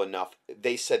comfortable enough.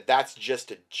 They said that's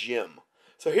just a gym.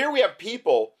 So here we have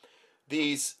people,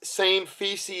 these same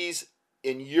feces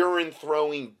and urine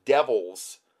throwing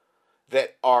devils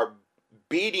that are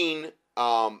beating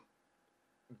up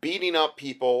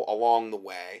people along the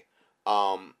way.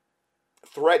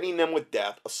 Threatening them with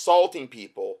death, assaulting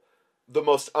people, the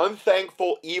most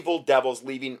unthankful, evil devils,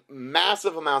 leaving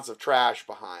massive amounts of trash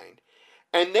behind.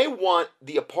 And they want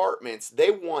the apartments,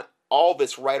 they want all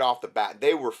this right off the bat.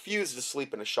 They refuse to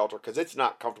sleep in a shelter because it's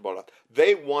not comfortable enough.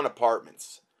 They want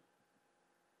apartments.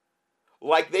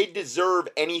 Like they deserve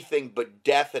anything but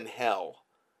death and hell.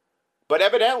 But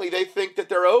evidently they think that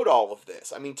they're owed all of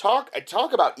this. I mean, talk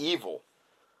about evil.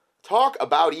 Talk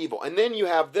about evil. And then you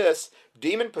have this,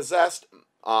 demon-possessed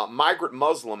migrant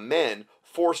Muslim men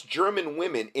force German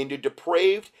women into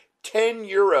depraved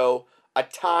 €10 a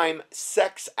time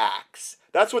sex acts.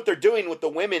 That's what they're doing with the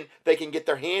women they can get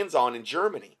their hands on in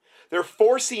Germany. They're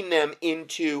forcing them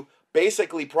into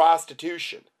basically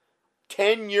prostitution.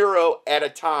 €10 at a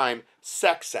time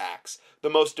sex acts. The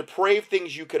most depraved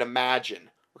things you could imagine.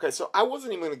 Okay, so I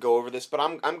wasn't even going to go over this, but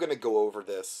I'm going to go over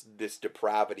this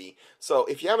depravity. So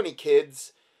if you have any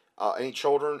kids, any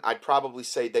children, I'd probably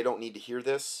say they don't need to hear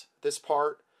this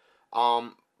part.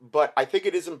 But I think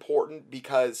it is important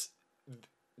because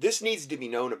this needs to be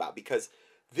known about, because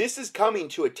this is coming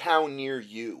to a town near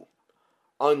you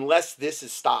unless this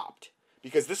is stopped.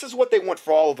 Because this is what they want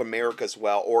for all of America as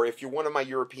well. Or if you're one of my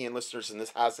European listeners and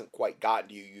this hasn't quite gotten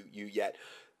to you yet,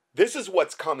 this is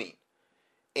what's coming.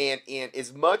 And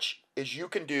as much as you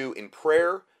can do in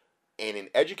prayer and in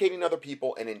educating other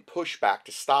people and in pushback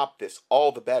to stop this,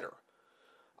 all the better.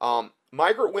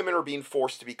 Migrant women are being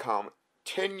forced to become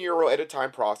 €10 at a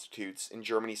time prostitutes in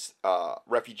Germany's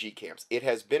refugee camps. It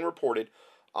has been reported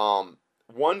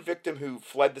one victim who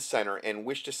fled the center and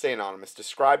wished to stay anonymous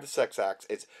described the sex acts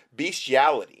as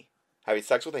bestiality, having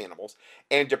sex with animals,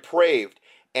 and depraved,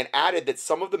 and added that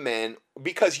some of the men,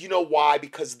 because you know why?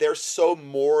 Because they're so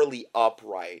morally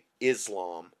upright.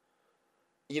 Islam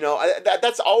You know,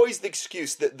 that's always the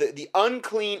excuse. The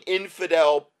unclean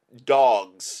infidel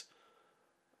dogs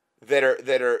that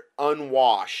are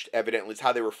unwashed, evidently, is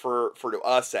how they refer to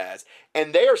us as.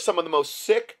 And they are some of the most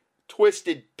sick,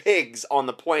 twisted pigs on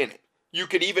the planet you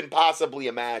could even possibly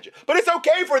imagine. But it's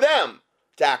okay for them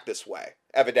to act this way,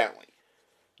 evidently.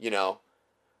 You know?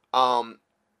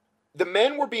 The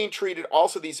men were being treated,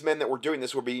 also these men that were doing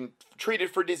this were being treated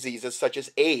for diseases such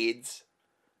as AIDS,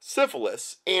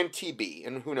 syphilis, and TB,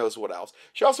 and who knows what else.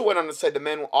 She also went on to say the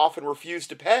men often refused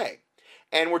to pay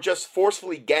and were just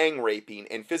forcefully gang raping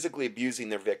and physically abusing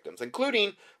their victims,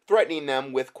 including threatening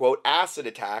them with, quote, acid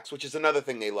attacks, which is another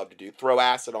thing they love to do, throw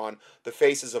acid on the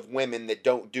faces of women that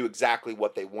don't do exactly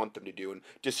what they want them to do and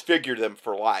disfigure them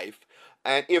for life.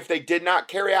 And if they did not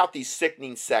carry out these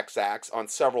sickening sex acts on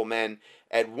several men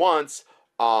at once,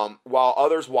 while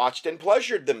others watched and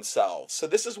pleasured themselves. So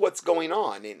this is what's going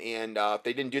on. And if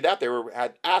they didn't do that, they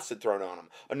had acid thrown on them.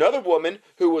 Another woman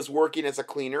who was working as a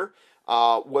cleaner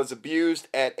was abused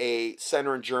at a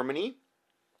center in Germany,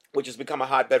 which has become a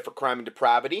hotbed for crime and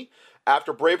depravity.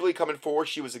 After bravely coming forward,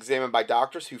 she was examined by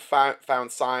doctors who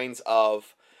found signs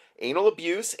of anal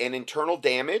abuse and internal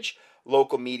damage.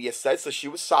 Local media said, so she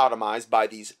was sodomized by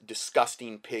these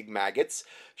disgusting pig maggots.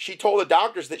 She told the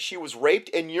doctors that she was raped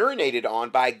and urinated on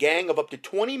by a gang of up to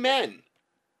 20 men.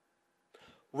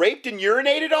 Raped and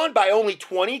urinated on by only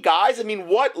 20 guys? I mean,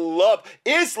 what love?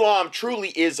 Islam truly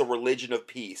is a religion of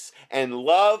peace and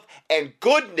love and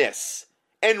goodness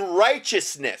and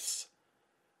righteousness.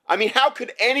 I mean, how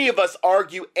could any of us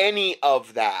argue any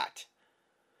of that?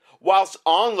 Whilst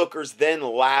onlookers then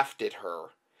laughed at her.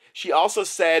 She also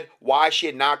said why she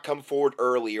had not come forward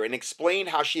earlier and explained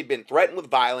how she had been threatened with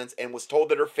violence and was told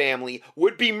that her family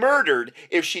would be murdered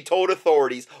if she told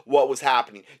authorities what was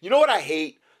happening. You know what I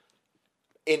hate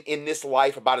in this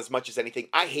life about as much as anything?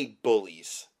 I hate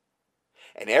bullies.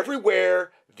 And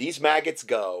everywhere these maggots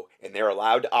go and they're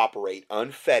allowed to operate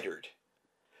unfettered,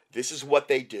 this is what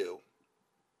they do.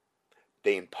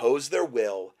 They impose their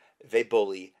will, they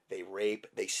bully, they rape,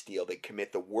 they steal, they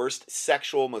commit the worst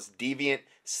sexual, most deviant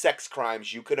sex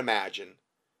crimes you could imagine.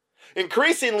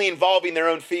 Increasingly involving their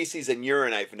own feces and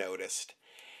urine, I've noticed.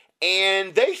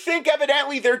 And they think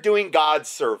evidently they're doing God's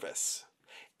service.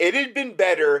 It had been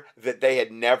better that they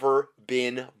had never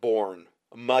been born.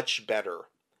 Much better.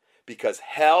 Because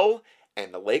hell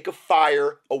and the lake of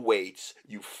fire awaits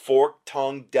you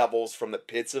fork-tongued devils from the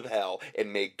pits of hell,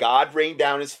 and may God rain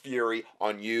down his fury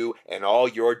on you and all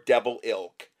your devil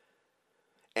ilk.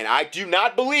 And I do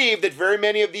not believe that very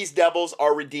many of these devils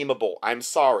are redeemable. I'm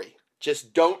sorry.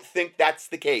 Just don't think that's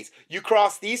the case. You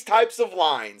cross these types of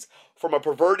lines from a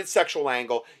perverted sexual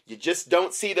angle, you just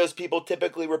don't see those people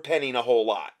typically repenting a whole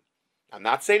lot. I'm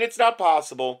not saying it's not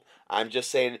possible. I'm just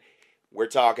saying we're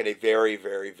talking a very,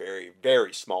 very, very,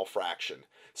 very small fraction.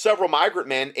 Several migrant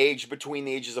men aged between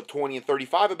the ages of 20 and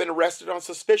 35 have been arrested on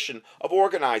suspicion of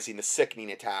organizing the sickening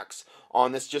attacks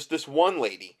on this one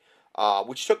lady,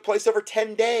 which took place over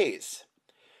 10 days.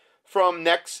 From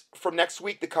next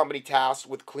week, the company tasked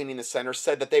with cleaning the center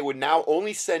said that they would now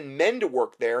only send men to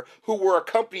work there who were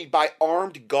accompanied by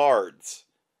armed guards.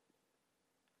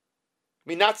 I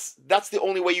mean, that's the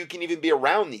only way you can even be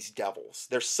around these devils.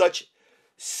 They're such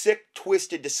sick,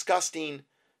 twisted, disgusting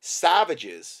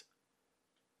savages.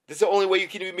 That's the only way you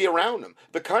can even be around them.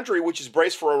 The country, which is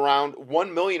braced for around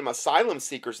 1 million asylum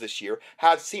seekers this year,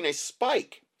 has seen a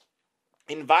spike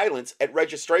in violence at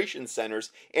registration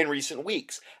centers in recent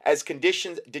weeks as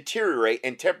conditions deteriorate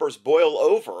and tempers boil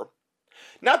over.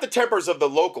 Not the tempers of the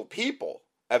local people,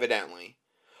 evidently,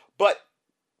 but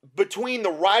between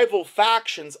the rival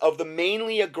factions of the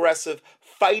mainly aggressive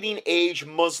fighting age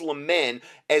Muslim men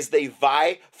as they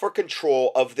vie for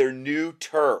control of their new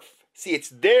turf. See, it's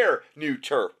their new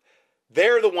turf.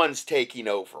 They're the ones taking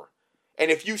over. And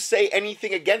if you say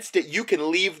anything against it, you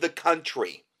can leave the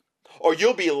country. Or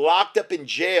you'll be locked up in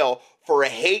jail for a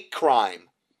hate crime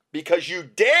because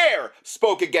you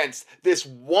spoke against this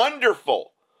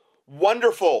wonderful,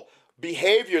 wonderful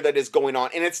behavior that is going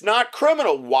on. And it's not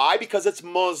criminal. Why? Because it's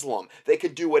Muslim. They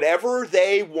can do whatever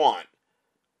they want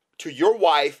to your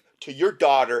wife, to your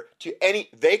daughter,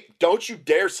 don't you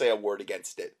dare say a word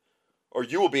against it, or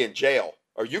you will be in jail,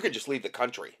 or you can just leave the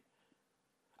country.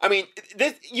 I mean,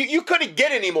 you couldn't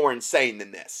get any more insane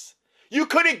than this. You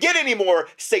couldn't get any more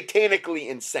satanically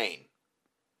insane.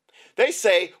 They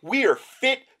say we are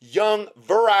fit, young,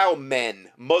 virile men,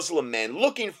 Muslim men,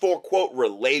 looking for, quote,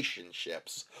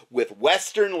 relationships with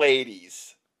Western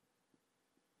ladies.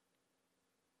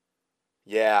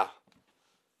 Yeah,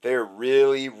 they're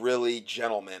really, really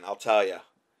gentlemen, I'll tell you.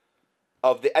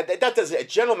 A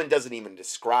gentleman doesn't even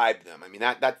describe them. I mean,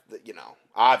 that you know,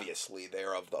 obviously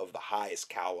they're of the highest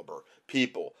caliber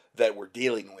people that we're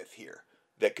dealing with here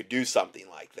that could do something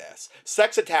like this.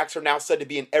 Sex attacks are now said to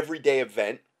be an everyday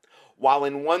event, while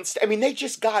in one state, I mean, they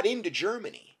just got into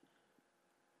Germany.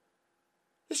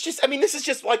 It's just, I mean, this is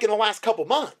just like in the last couple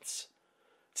months.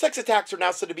 Sex attacks are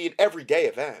now said to be an everyday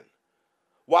event.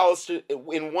 While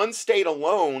in one state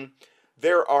alone,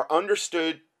 there are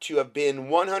understood to have been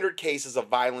 100 cases of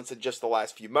violence in just the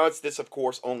last few months. This, of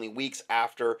course, only weeks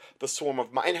after the swarm of...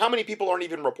 And how many people aren't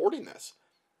even reporting this?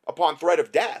 Upon threat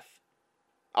of death.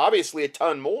 Obviously, a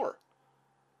ton more.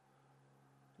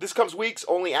 This comes weeks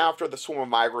only after the swarm of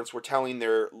migrants were telling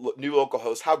their new local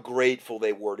hosts how grateful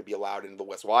they were to be allowed into the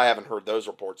West. Well, I haven't heard those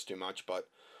reports too much, but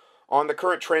on the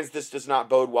current trends, this does not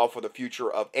bode well for the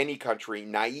future of any country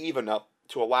naive enough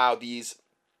to allow these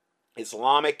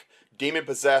Islamic,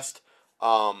 demon-possessed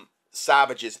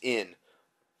savages in.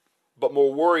 But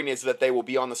more worrying is that they will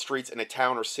be on the streets in a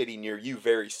town or city near you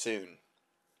very soon.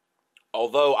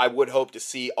 Although I would hope to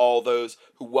see all those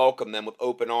who welcome them with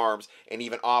open arms and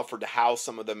even offered to house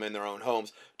some of them in their own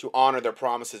homes to honor their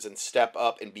promises and step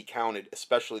up and be counted,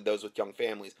 especially those with young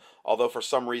families. Although for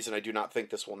some reason I do not think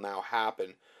this will now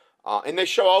happen. And they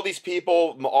show all these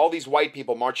people, all these white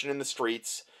people marching in the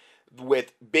streets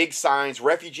with big signs,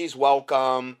 refugees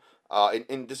welcome,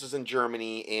 and this is in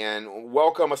Germany, and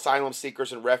welcome asylum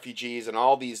seekers and refugees, and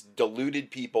all these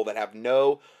deluded people that have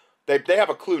they have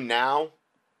a clue now,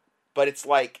 but it's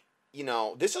like, you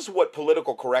know, this is what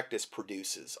political correctness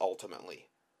produces, ultimately.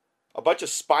 A bunch of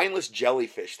spineless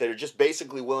jellyfish that are just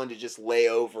basically willing to just lay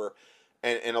over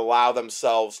and allow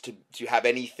themselves to have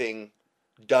anything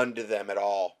done to them at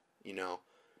all, you know.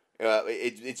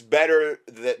 It's better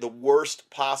that the worst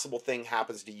possible thing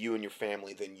happens to you and your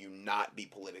family than you not be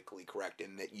politically correct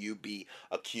and that you be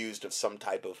accused of some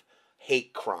type of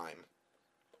hate crime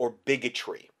or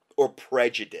bigotry or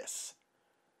prejudice.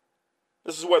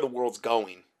 This is where the world's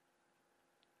going.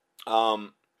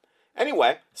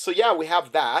 Anyway, so yeah, we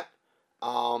have that.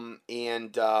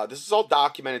 This is all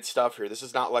documented stuff here. This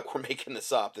is not like we're making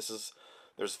this up.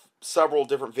 There's several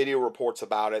different video reports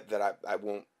about it that I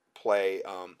won't play.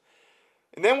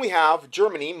 And then we have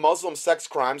Germany, Muslim sex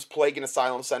crimes plaguing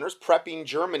asylum centers, prepping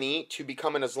Germany to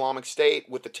become an Islamic state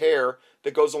with the terror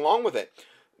that goes along with it.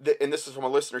 And this is from a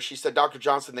listener. She said, Dr.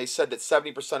 Johnson, they said that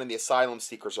 70% of the asylum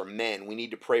seekers are men. We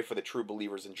need to pray for the true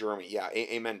believers in Germany. Yeah,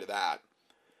 amen to that.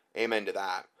 Amen to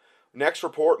that. Next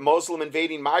report, Muslim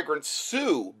invading migrants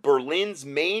sue Berlin's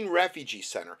main refugee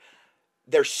center.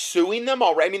 They're suing them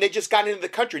already? I mean, they just got into the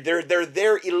country. They're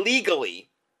there illegally.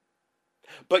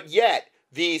 But yet,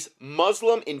 these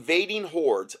Muslim invading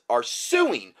hordes are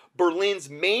suing Berlin's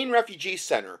main refugee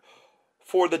center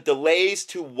for the delays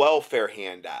to welfare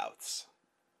handouts.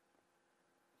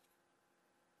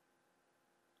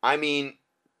 I mean,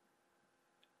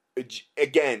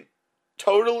 again,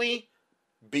 totally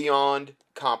beyond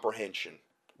comprehension.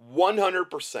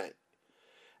 100%.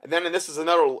 And then, and this is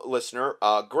another listener,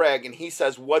 Greg, and he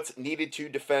says, what's needed to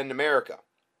defend America?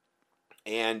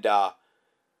 And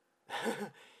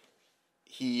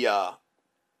he, I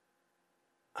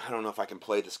don't know if I can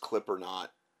play this clip or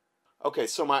not. Okay,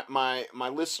 so my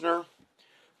listener,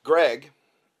 Greg,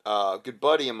 good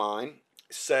buddy of mine,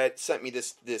 sent me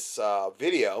this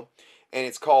video, and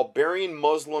it's called "Burying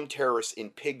Muslim Terrorists in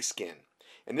Pigskin,"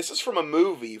 and this is from a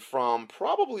movie from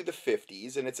probably the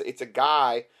 50s, and it's a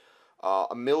guy,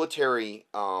 a military.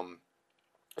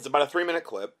 It's about a 3-minute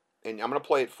clip, and I'm gonna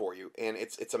play it for you, and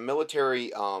it's a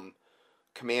military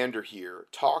commander here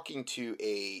talking to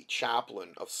a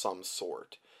chaplain of some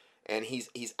sort, and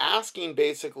he's asking,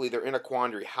 basically, they're in a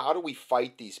quandary. How do we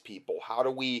fight these people? How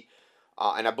do we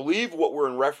and I believe what we're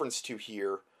in reference to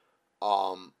here,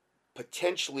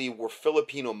 potentially were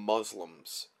Filipino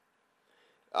Muslims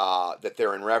that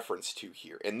they're in reference to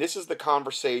here. And this is the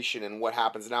conversation and what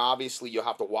happens. Now, obviously, you'll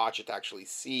have to watch it to actually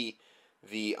see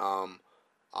the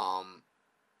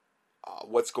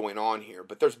what's going on here.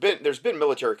 But there's been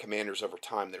military commanders over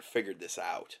time that have figured this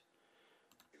out.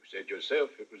 You said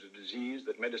yourself it was a disease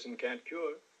that medicine can't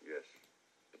cure. Yes,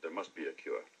 but there must be a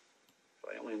cure.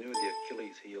 If I only knew the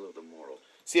Achilles heel of the moral.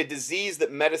 See, a disease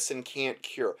that medicine can't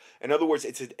cure. In other words,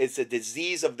 it's a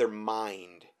disease of their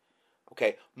mind.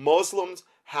 Okay, Muslims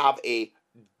have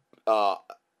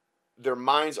their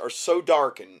minds are so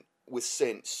darkened with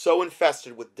sin, so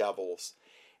infested with devils,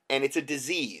 and it's a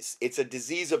disease. It's a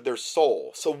disease of their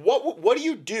soul. So what do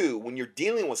you do when you're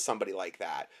dealing with somebody like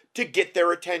that to get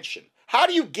their attention? How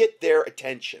do you get their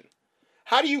attention?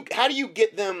 How do you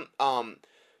get them?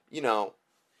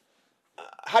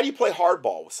 How do you play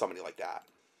hardball with somebody like that?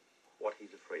 What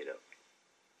he's afraid of.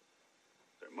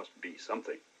 There must be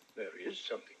something. There is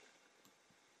something.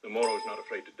 The Moro's not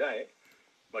afraid to die,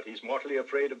 but he's mortally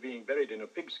afraid of being buried in a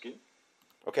pigskin.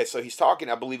 Okay, so he's talking,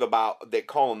 I believe, about, they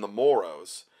call them the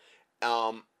Moros.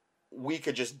 We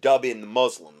could just dub in the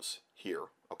Muslims here.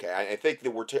 Okay, I think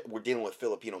that we're dealing with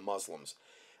Filipino Muslims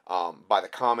by the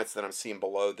comments that I'm seeing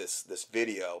below this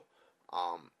video.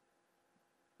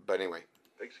 But anyway.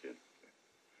 Pigskin.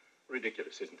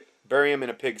 Ridiculous, isn't it? Bury him in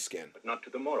a pigskin. But not to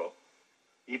the Moro.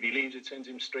 He believes it sends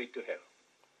him straight to hell.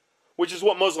 Which is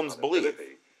what Muslims believe.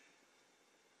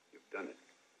 You've done it.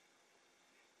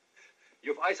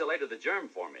 You've isolated the germ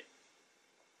for me.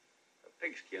 A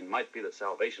pigskin might be the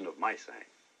salvation of my sang.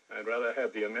 I'd rather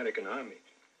have the American army.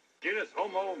 Genus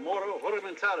Homo Moro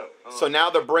Juramentado. So now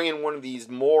they're bringing one of these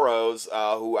Moros,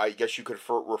 who I guess you could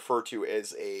refer to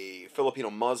as a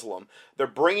Filipino Muslim. They're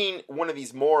bringing one of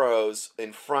these Moros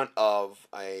in front of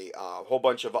a whole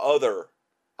bunch of other,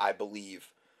 I believe,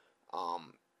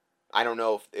 I don't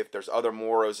know if there's other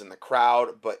Moros in the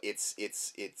crowd, but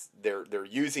they're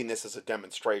using this as a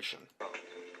demonstration.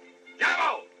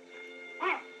 Yabo!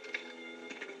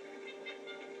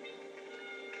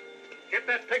 Get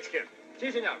that pigskin. It's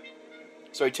easy now.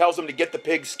 So he tells them to get the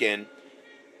pigskin.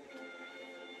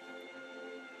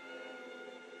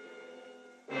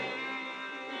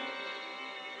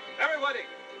 Everybody,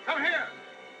 come here.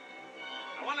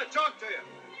 I want to talk to you.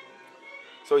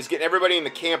 So he's getting everybody in the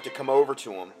camp to come over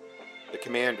to him, the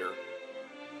commander.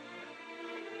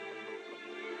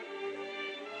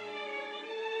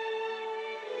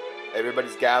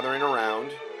 Everybody's gathering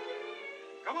around.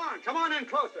 Come on in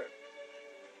closer.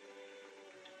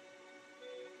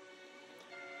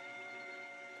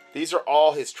 These are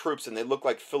all his troops, and they look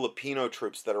like Filipino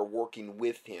troops that are working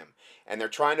with him. And they're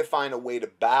trying to find a way to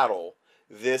battle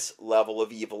this level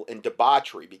of evil and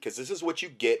debauchery, because this is what you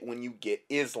get when you get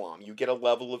Islam. You get a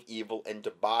level of evil and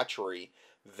debauchery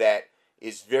that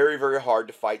is very, very hard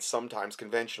to fight sometimes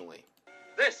conventionally.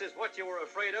 This is what you were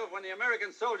afraid of when the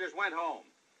American soldiers went home.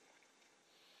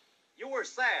 You were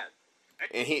sad.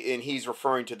 And he's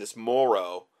referring to this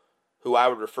Moro, who I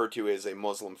would refer to as a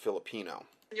Muslim Filipino.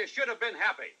 You should have been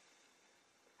happy.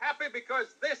 Happy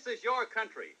because this is your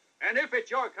country. And if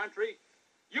it's your country,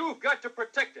 you've got to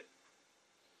protect it.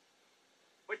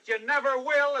 But you never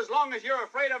will as long as you're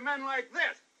afraid of men like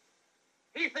this.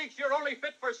 He thinks you're only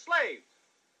fit for slaves.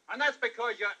 And that's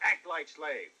because you act like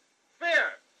slaves.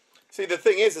 Fear. See, the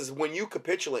thing is when you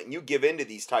capitulate and you give in to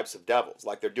these types of devils,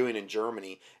 like they're doing in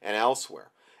Germany and elsewhere,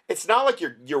 it's not like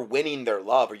you're winning their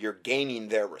love or you're gaining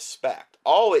their respect.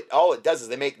 All it does is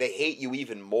they hate you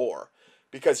even more,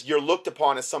 because you're looked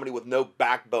upon as somebody with no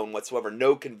backbone whatsoever,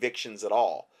 no convictions at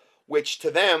all, which to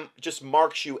them just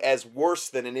marks you as worse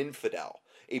than an infidel.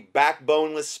 A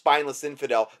backboneless, spineless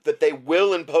infidel that they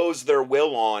will impose their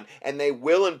will on, and they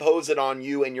will impose it on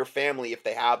you and your family if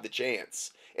they have the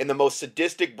chance, in the most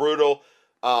sadistic, brutal,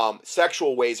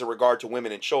 sexual ways in regard to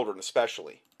women and children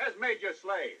especially. Has made you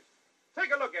slaves.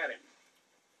 Take a look at him.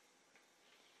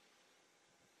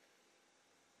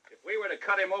 If we were to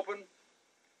cut him open,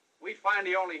 we'd find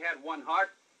he only had one heart,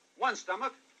 one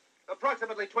stomach,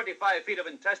 approximately 25 feet of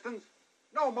intestines,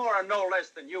 no more and no less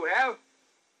than you have.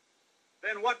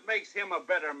 Then what makes him a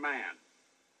better man?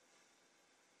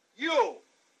 You.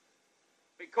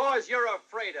 Because you're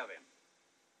afraid of him.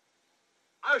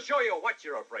 I'll show you what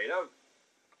you're afraid of.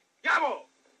 Yabo!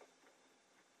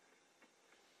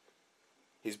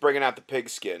 He's bringing out the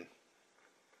pigskin.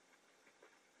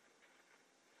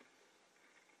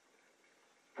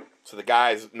 So the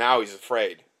guy's, now he's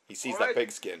afraid. He sees that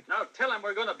pigskin. Now tell him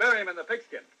we're going to bury him in the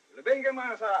pigskin.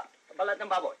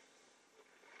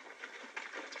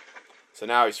 So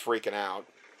now he's freaking out.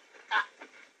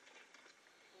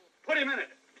 Put him in it.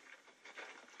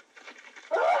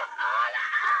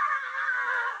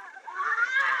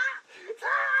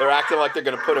 They're acting like they're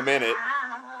going to put him in it.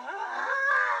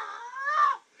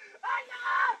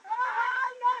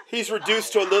 He's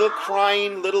reduced to a little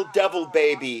crying little devil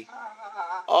baby.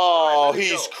 Oh,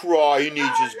 he's crying. He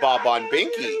needs his Baba and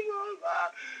Binky.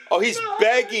 Oh, he's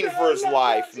begging for his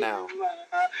life now.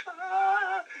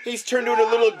 He's turned into a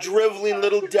little driveling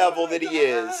little devil that he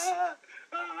is.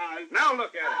 Now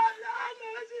look at him.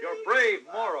 Your brave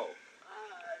Moro.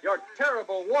 Your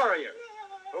terrible warrior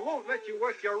who won't let you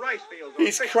work your rice fields.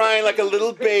 He's crying like a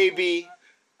little baby.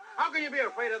 How can you be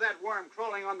afraid of that worm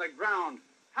crawling on the ground,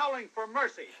 howling for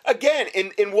mercy? Again,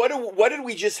 and what did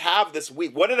we just have this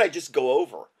week? What did I just go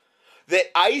over?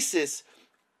 That ISIS,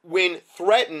 when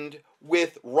threatened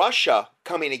with Russia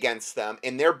coming against them,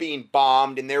 and they're being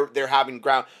bombed, and they're having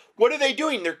ground, what are they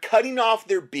doing? They're cutting off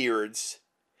their beards.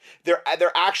 They're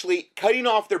actually cutting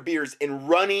off their beards and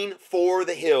running for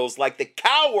the hills like the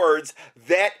cowards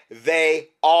that they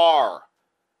are.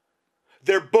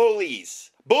 They're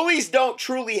bullies. Bullies don't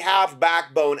truly have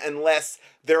backbone unless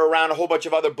they're around a whole bunch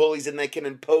of other bullies and they can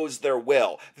impose their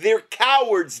will. They're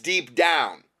cowards deep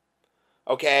down.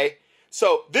 Okay?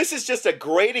 So this is just a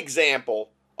great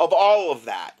example of all of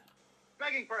that.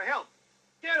 Begging for help.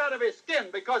 Get out of his skin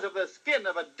because of the skin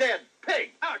of a dead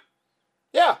pig.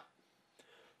 Yeah.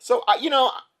 So,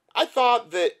 I thought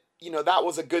that, that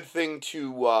was a good thing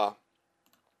to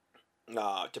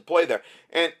play there.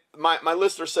 And my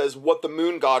listener says, what the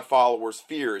Moon God followers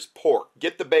fear is pork.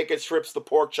 Get the bacon strips, the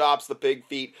pork chops, the pig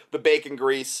feet, the bacon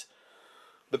grease,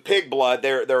 the pig blood.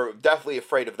 They're definitely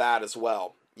afraid of that as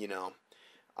well,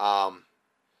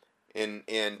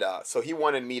 So he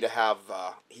wanted me to have,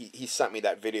 he sent me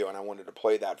that video and I wanted to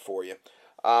play that for you.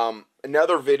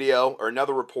 Another video, or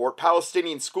another report,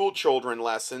 Palestinian school children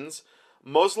lessons.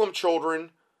 Muslim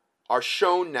children are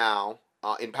shown now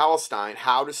in Palestine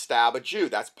how to stab a Jew.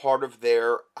 That's part of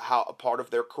their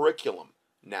curriculum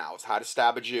now. It's how to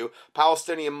stab a Jew.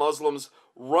 Palestinian Muslims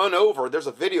run over, there's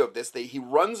a video of this, he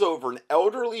runs over an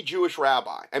elderly Jewish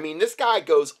rabbi. I mean, this guy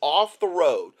goes off the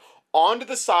road, onto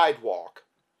the sidewalk,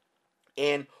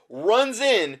 and runs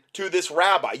in to this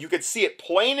rabbi. You could see it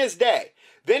plain as day.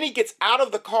 Then he gets out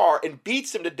of the car and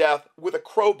beats him to death with a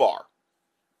crowbar.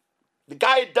 The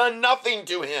guy had done nothing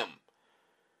to him.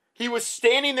 He was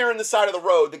standing there on the side of the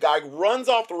road. The guy runs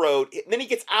off the road. And then he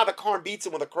gets out of the car and beats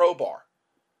him with a crowbar.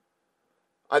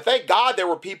 I thank God there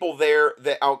were people there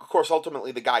that, of course,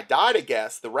 ultimately the guy died, I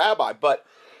guess, the rabbi. But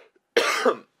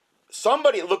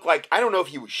somebody looked like, I don't know if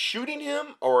he was shooting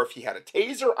him or if he had a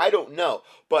taser. I don't know.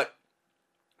 But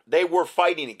they were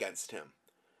fighting against him.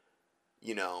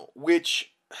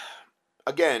 Which,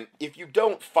 again, if you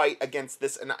don't fight against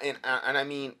this, and I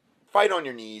mean, fight on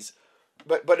your knees,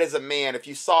 but as a man, if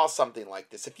you saw something like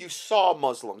this, if you saw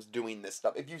Muslims doing this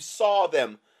stuff, if you saw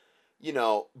them,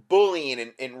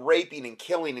 bullying and raping and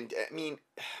killing, and I mean,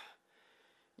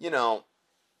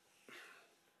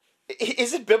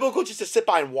 is it biblical just to sit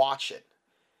by and watch it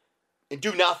and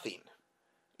do nothing,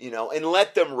 and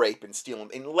let them rape and steal them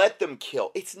and let them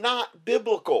kill? It's not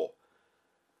biblical.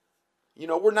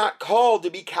 We're not called to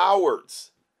be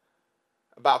cowards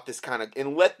about this kind of,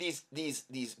 and let these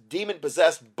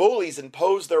demon-possessed bullies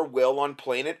impose their will on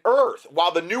planet Earth,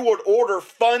 while the New World Order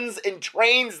funds and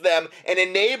trains them and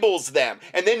enables them,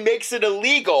 and then makes it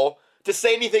illegal to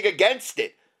say anything against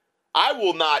it. I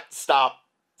will not stop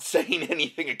saying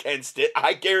anything against it.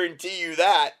 I guarantee you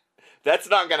that. That's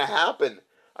not going to happen.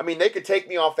 I mean, they could take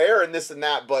me off air and this and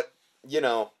that, but, it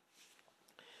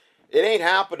ain't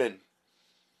happening.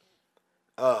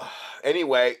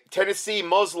 Anyway, Tennessee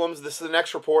Muslims, this is the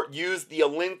next report, used the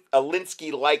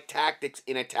Alinsky-like tactics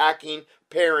in attacking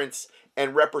parents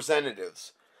and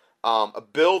representatives. A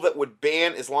bill that would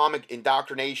ban Islamic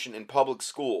indoctrination in public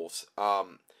schools.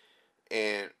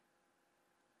 And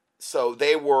so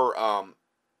they were,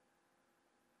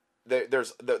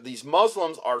 these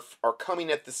Muslims are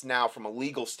coming at this now from a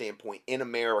legal standpoint in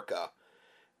America.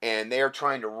 And they are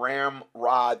trying to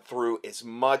ramrod through as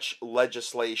much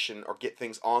legislation or get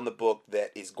things on the book that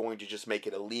is going to just make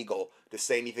it illegal to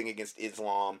say anything against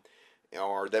Islam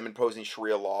or them imposing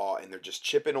Sharia law. And they're just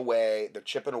chipping away. They're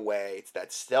chipping away. It's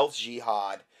that stealth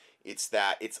jihad. It's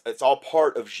all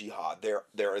part of jihad.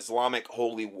 Their Islamic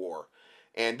holy war.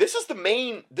 And this is the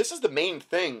main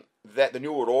thing that the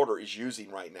New World Order is using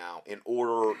right now in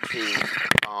order to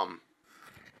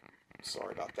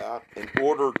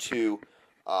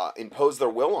impose their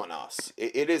will on us.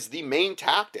 It is the main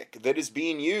tactic that is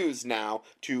being used now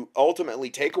to ultimately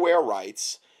take away our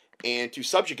rights and to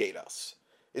subjugate us,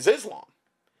 is Islam.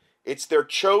 It's their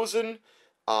chosen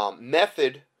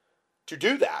method to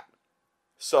do that.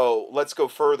 So let's go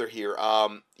further here.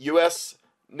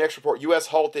 Next report, U.S.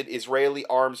 halted Israeli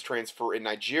arms transfer in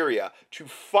Nigeria to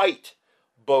fight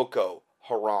Boko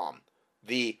Haram.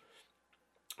 The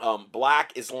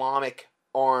black Islamic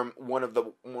arm, one of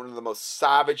the most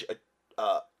savage,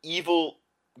 evil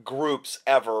groups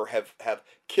ever, have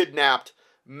kidnapped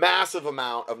massive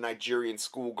amount of Nigerian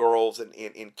schoolgirls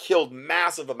and killed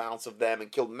massive amounts of them and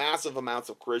killed massive amounts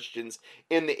of Christians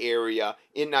in the area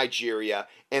in Nigeria.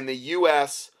 And the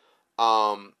U.S.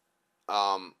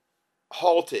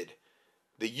 halted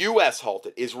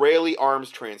Israeli arms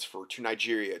transfer to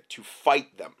Nigeria to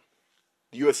fight them.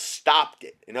 The U.S. stopped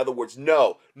it. In other words,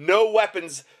 no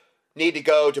weapons need to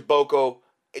go to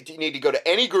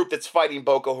any group that's fighting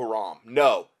Boko Haram.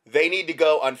 No, they need to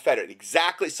go unfettered.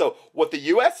 Exactly. So what the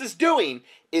U.S. is doing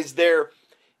is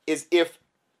if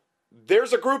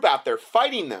there's a group out there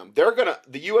fighting them,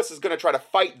 the U.S. is gonna try to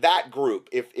fight that group.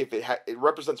 If it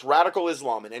represents radical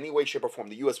Islam in any way, shape, or form,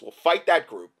 the U.S. will fight that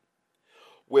group.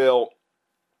 Will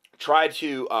try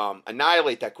to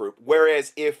annihilate that group.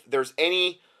 Whereas if there's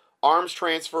any arms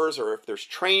transfers, or if there's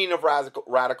training of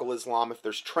radical Islam, if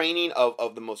there's training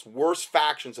of the most worst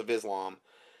factions of Islam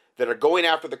that are going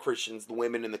after the Christians, the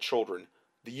women, and the children,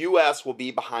 the U.S. will be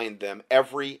behind them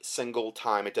every single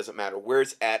time. It doesn't matter where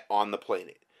it's at on the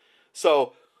planet.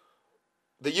 So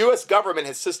the U.S. government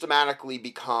has systematically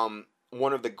become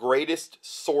one of the greatest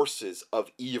sources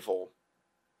of evil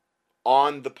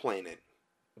on the planet.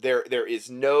 There is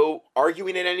no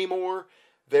arguing it anymore.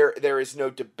 There is no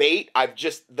debate.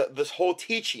 This whole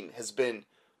teaching has been,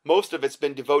 most of it's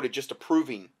been devoted just to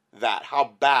proving that,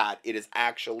 how bad it has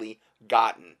actually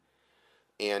gotten.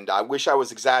 And I wish I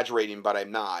was exaggerating, but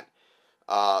I'm not.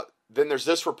 Then there's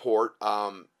this report.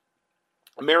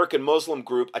 American Muslim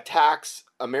group attacks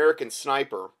American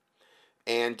sniper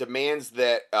and demands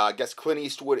that, I guess, Clint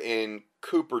Eastwood and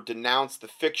Cooper denounce the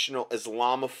fictional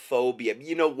Islamophobia.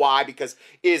 You know why? Because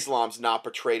Islam's not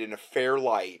portrayed in a fair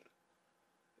light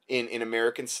in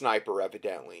American Sniper,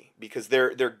 evidently. Because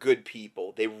they're good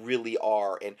people. They really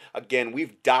are. And again,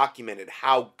 we've documented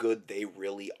how good they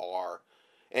really are.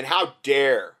 And how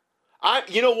dare.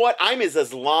 You know what? I'm as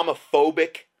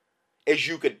Islamophobic as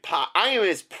you could I am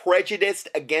as prejudiced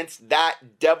against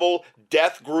that devil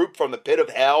death group from the pit of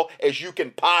hell as you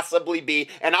can possibly be.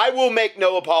 And I will make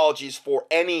no apologies for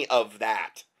any of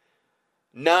that.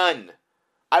 None.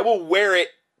 I will wear it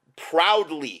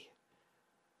proudly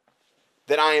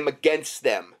that I am against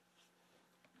them.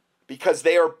 Because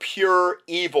they are pure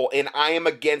evil, and I am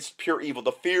against pure evil.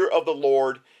 The fear of the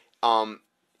Lord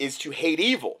is to hate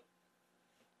evil.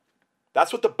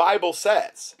 That's what the Bible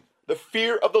says. The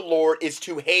fear of the Lord is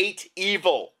to hate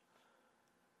evil.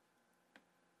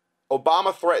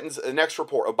 The next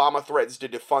report, Obama threatens to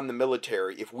defund the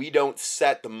military if we don't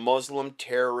set the Muslim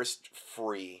terrorists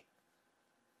free.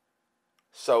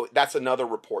 So that's another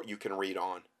report you can read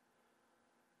on.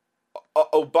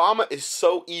 Obama is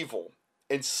so evil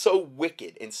and so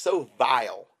wicked and so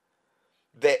vile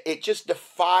that it just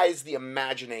defies the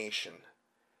imagination.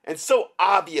 And so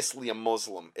obviously a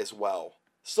Muslim as well.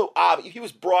 So obvious. He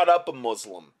was brought up a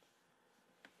Muslim.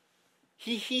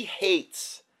 He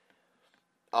hates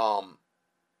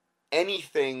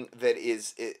anything that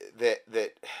is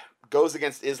that goes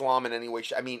against Islam in any way.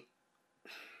 I mean,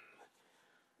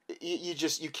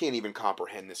 you can't even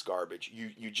comprehend this garbage.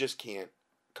 You just can't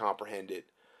comprehend it.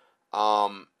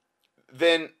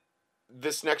 Then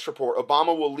this next report,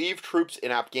 Obama will leave troops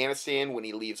in Afghanistan when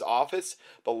he leaves office.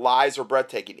 The lies are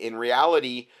breathtaking. In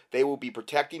reality, they will be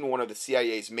protecting one of the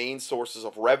CIA's main sources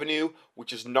of revenue,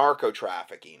 which is narco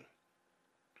trafficking.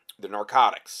 The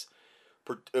narcotics.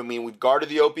 I mean, we've guarded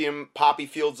the opium poppy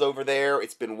fields over there.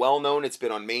 It's been well known. It's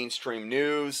been on mainstream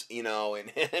news, and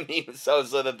I mean, so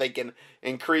that they can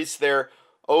increase their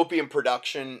opium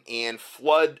production and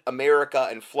flood America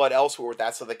and flood elsewhere with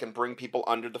that, so they can bring people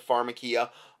under the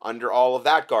pharmacia, under all of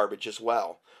that garbage as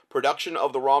well. Production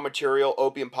of the raw material,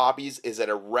 opium poppies, is at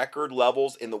a record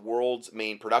levels in the world's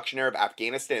main production area of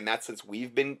Afghanistan, and that's since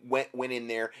we've went in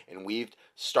there and we've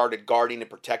started guarding and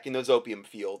protecting those opium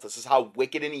fields. This is how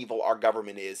wicked and evil our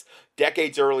government is.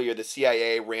 Decades earlier, the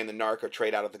CIA ran the narco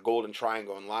trade out of the Golden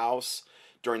Triangle in Laos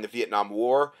during the Vietnam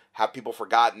War. Have people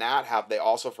forgotten that? Have they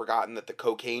also forgotten that the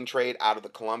cocaine trade out of the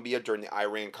Colombia during the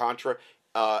Iran-Contra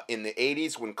in the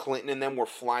 80s, when Clinton and them were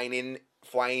flying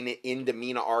into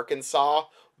Mena, Arkansas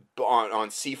on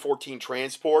C-14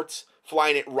 transports,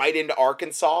 flying it right into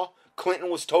Arkansas? Clinton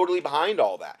was totally behind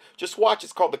all that. Just watch.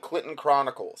 It's called the Clinton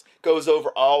Chronicles. Goes over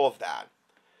all of that.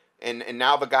 And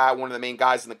now one of the main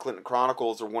guys in the Clinton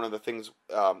Chronicles, or one of the things,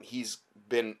 he's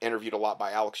been interviewed a lot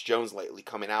by Alex Jones lately,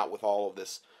 coming out with all of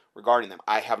this regarding them.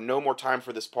 I have no more time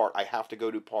for this part. I have to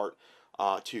go to part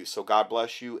 2. So God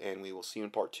bless you, and we will see you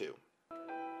in part 2.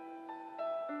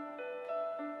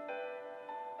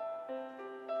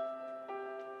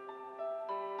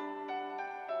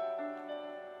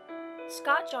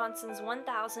 Scott Johnson's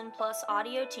 1,000 plus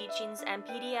audio teachings and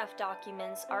PDF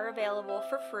documents are available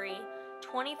for free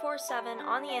 24/7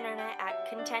 on the internet at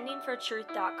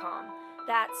contendingfortruth.com.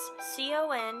 That's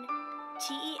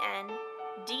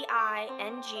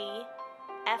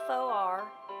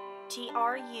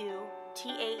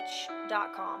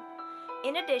contendingfortruth.com.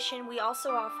 In addition, we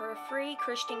also offer a free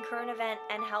Christian current event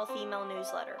and health email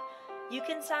newsletter. You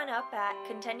can sign up at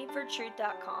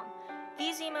contendingfortruth.com.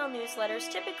 These email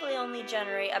newsletters typically only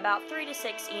generate about 3 to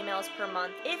 6 emails per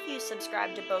month if you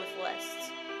subscribe to both lists.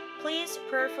 Please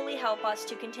prayerfully help us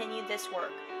to continue this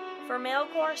work. For mail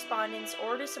correspondence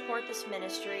or to support this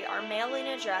ministry, our mailing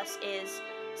address is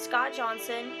Scott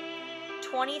Johnson,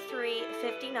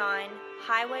 2359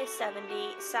 Highway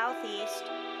 70 Southeast,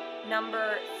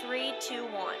 number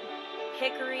 321,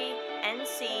 Hickory,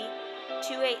 NC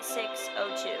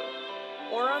 28602.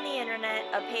 Or on the internet,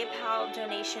 a PayPal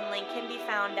donation link can be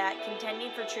found at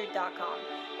contendingfortruth.com.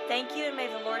 Thank you, and may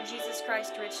the Lord Jesus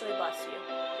Christ richly bless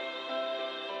you.